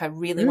tech. Like, I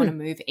really want to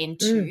move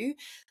into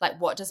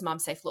like, what does Mum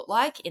Safe look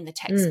like in the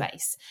tech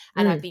space?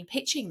 And I've been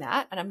pitching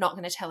that, and I'm not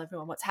going to tell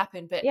everyone what's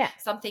happened, but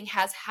something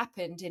has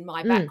happened in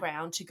my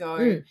background to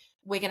go,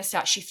 we're going to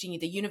start shifting you.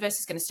 The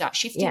universe is going to start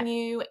shifting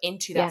you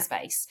into that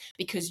space,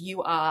 because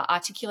you are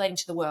articulating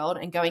to the world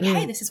and going,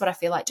 hey, this is what I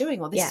feel like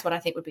doing, or this is what I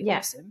think would be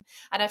awesome.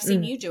 And I've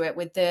seen you do it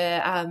with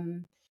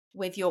the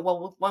with your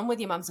one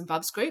with your mums and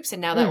bubs groups,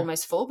 and now they're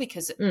almost full,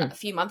 because a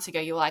few months ago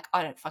you were like,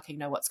 I don't fucking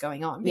know what's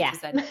going on, because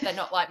they're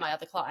not like my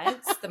other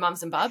clients, the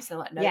mums and bubs. They're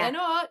like, no, they're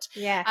not.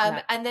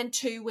 And then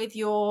 2 with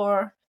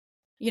your,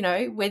 you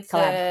know, with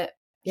collab.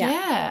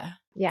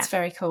 It's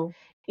very cool.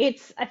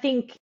 It's, I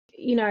think,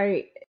 you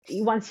know,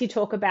 once you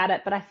talk about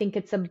it, but I think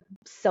it's a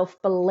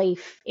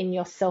self-belief in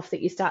yourself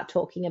that you start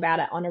talking about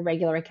it on a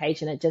regular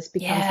occasion. It just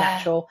becomes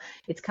natural.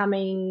 It's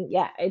coming.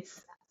 I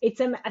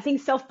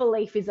think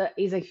self-belief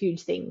is a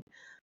huge thing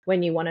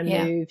when you want to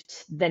move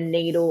the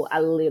needle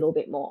a little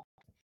bit more.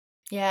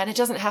 Yeah. And it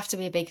doesn't have to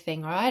be a big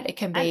thing, right? It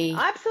can be.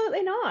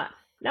 Absolutely not.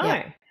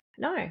 No,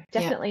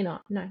 definitely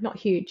not. No, not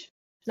huge.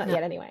 Not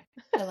yet anyway.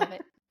 I love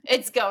it.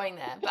 It's going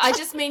there. But I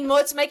just mean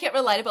more to make it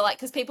relatable, like,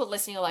 because people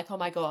listening are like, oh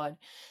my God,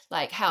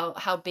 like,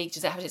 how big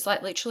does it have to be? It's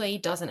like, literally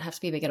doesn't have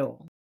to be big at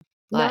all.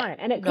 Like, no,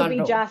 and it could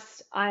be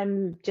just,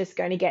 I'm just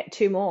going to get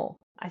 2 more.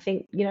 I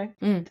think, you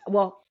know,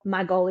 well,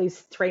 my goal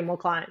is 3 more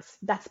clients.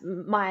 That's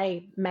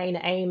my main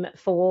aim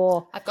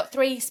for. I've got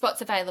 3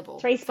 spots available.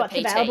 3 spots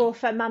available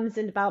for mums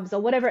and bubs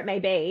or whatever it may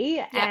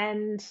be.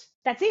 And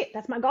that's it.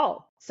 That's my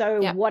goal.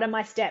 So what are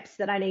my steps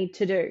that I need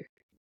to do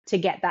to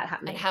get that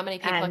happening? And how many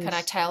people can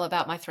I tell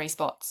about my 3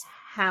 spots?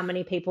 How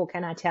many people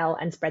can I tell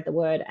and spread the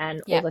word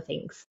and all the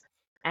things,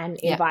 and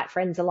invite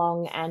friends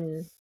along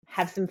and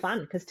have some fun,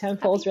 because term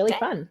 4 is really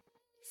fun.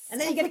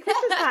 And then you get a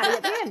Christmas party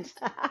at the end.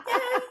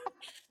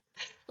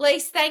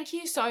 Lise, thank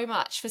you so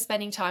much for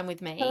spending time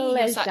with me. Pleasure.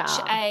 You're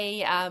such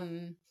a,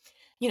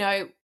 you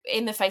know,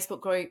 in the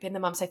Facebook group, in the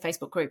Mum Safe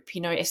Facebook group,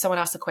 you know, if someone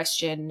asks a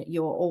question,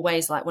 you're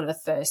always like one of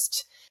the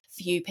first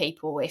few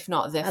people, if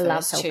not the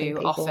first, to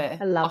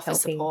offer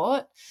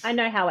support. I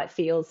know how it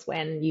feels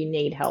when you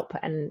need help,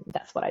 and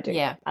that's what I do.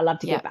 I love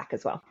to give back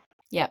as well.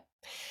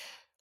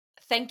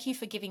 Thank you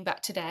for giving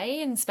back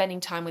today and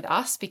spending time with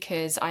us,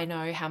 because I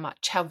know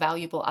how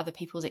valuable other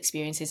people's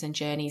experiences and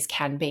journeys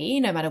can be,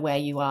 no matter where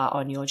you are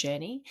on your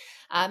journey.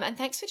 And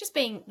thanks for just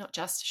being,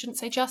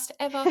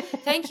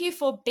 thank you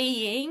for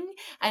being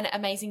an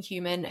amazing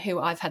human who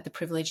I've had the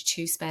privilege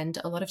to spend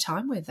a lot of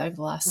time with over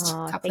the last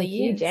couple of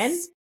years. Thank you, Jen.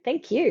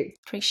 Thank you.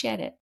 Appreciate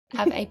it.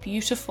 Have a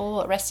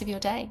beautiful rest of your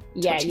day.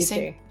 Yeah, you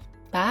too.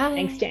 Bye.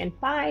 Thanks, Jen.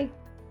 Bye.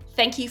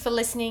 Thank you for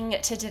listening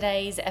to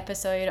today's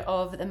episode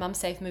of the Mum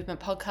Safe Movement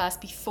podcast.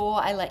 Before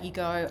I let you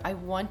go, I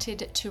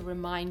wanted to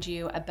remind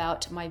you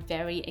about my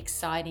very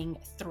exciting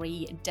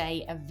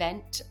 3-day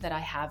event that I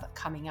have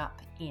coming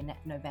up in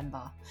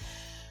November.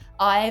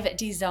 I've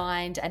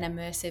designed an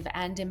immersive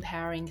and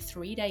empowering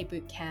 3-day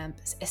boot camp,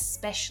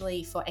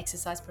 especially for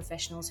exercise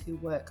professionals who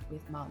work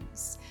with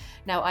mums.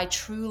 Now, I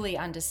truly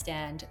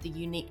understand the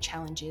unique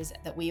challenges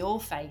that we all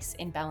face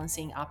in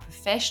balancing our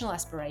professional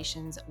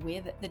aspirations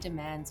with the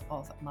demands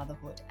of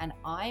motherhood, and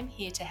I'm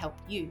here to help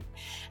you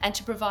and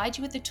to provide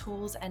you with the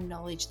tools and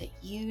knowledge that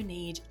you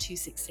need to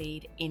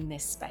succeed in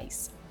this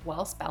space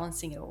whilst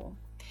balancing it all.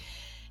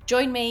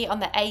 Join me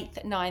on the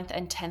 8th, 9th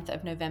and 10th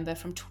of November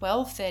from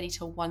 12:30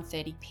 to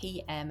 1:30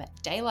 p.m.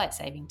 Daylight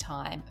Saving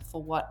Time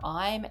for what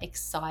I'm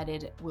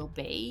excited will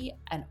be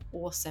an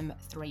awesome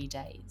 3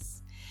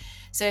 days.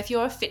 So if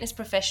you're a fitness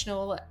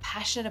professional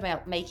passionate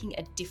about making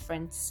a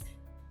difference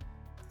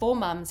for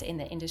mums in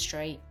the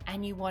industry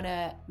and you want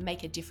to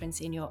make a difference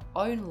in your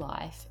own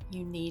life,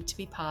 you need to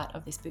be part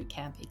of this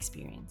bootcamp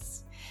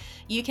experience.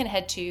 You can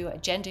head to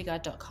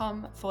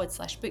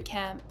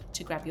jendugard.com/bootcamp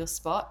to grab your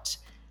spot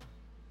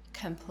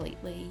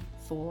completely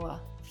for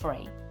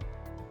free.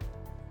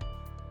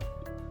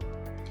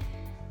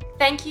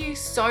 Thank you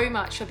so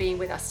much for being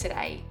with us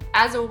today.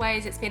 As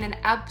always, it's been an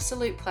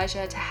absolute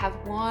pleasure to have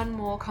one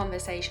more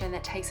conversation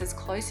that takes us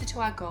closer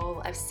to our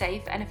goal of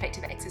safe and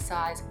effective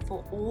exercise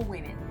for all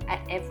women at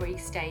every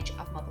stage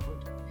of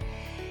motherhood.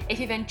 If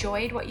you've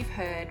enjoyed what you've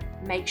heard,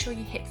 make sure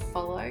you hit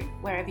follow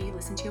wherever you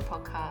listen to your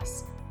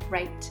podcasts,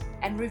 rate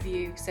and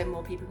review so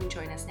more people can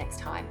join us next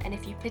time. And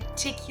if you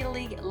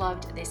particularly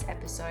loved this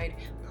episode,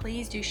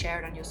 please do share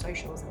it on your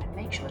socials and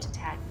make sure to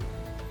tag me.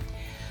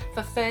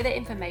 For further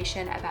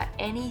information about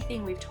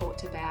anything we've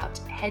talked about,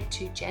 head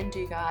to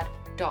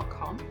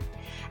jendugard.com.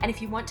 And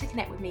if you want to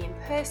connect with me in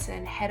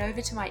person, head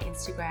over to my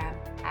Instagram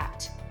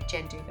at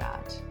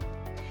jendugard.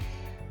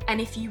 And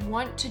if you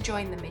want to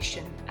join the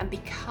mission and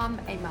become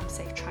a Mum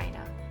Safe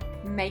trainer,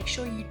 make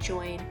sure you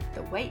join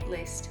the wait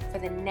list for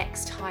the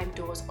next time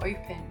doors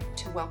open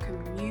to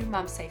welcome new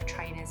Mum Safe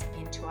trainers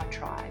into our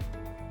tribe.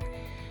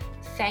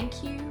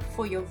 Thank you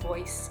for your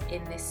voice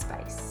in this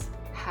space.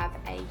 Have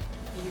a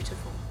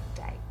beautiful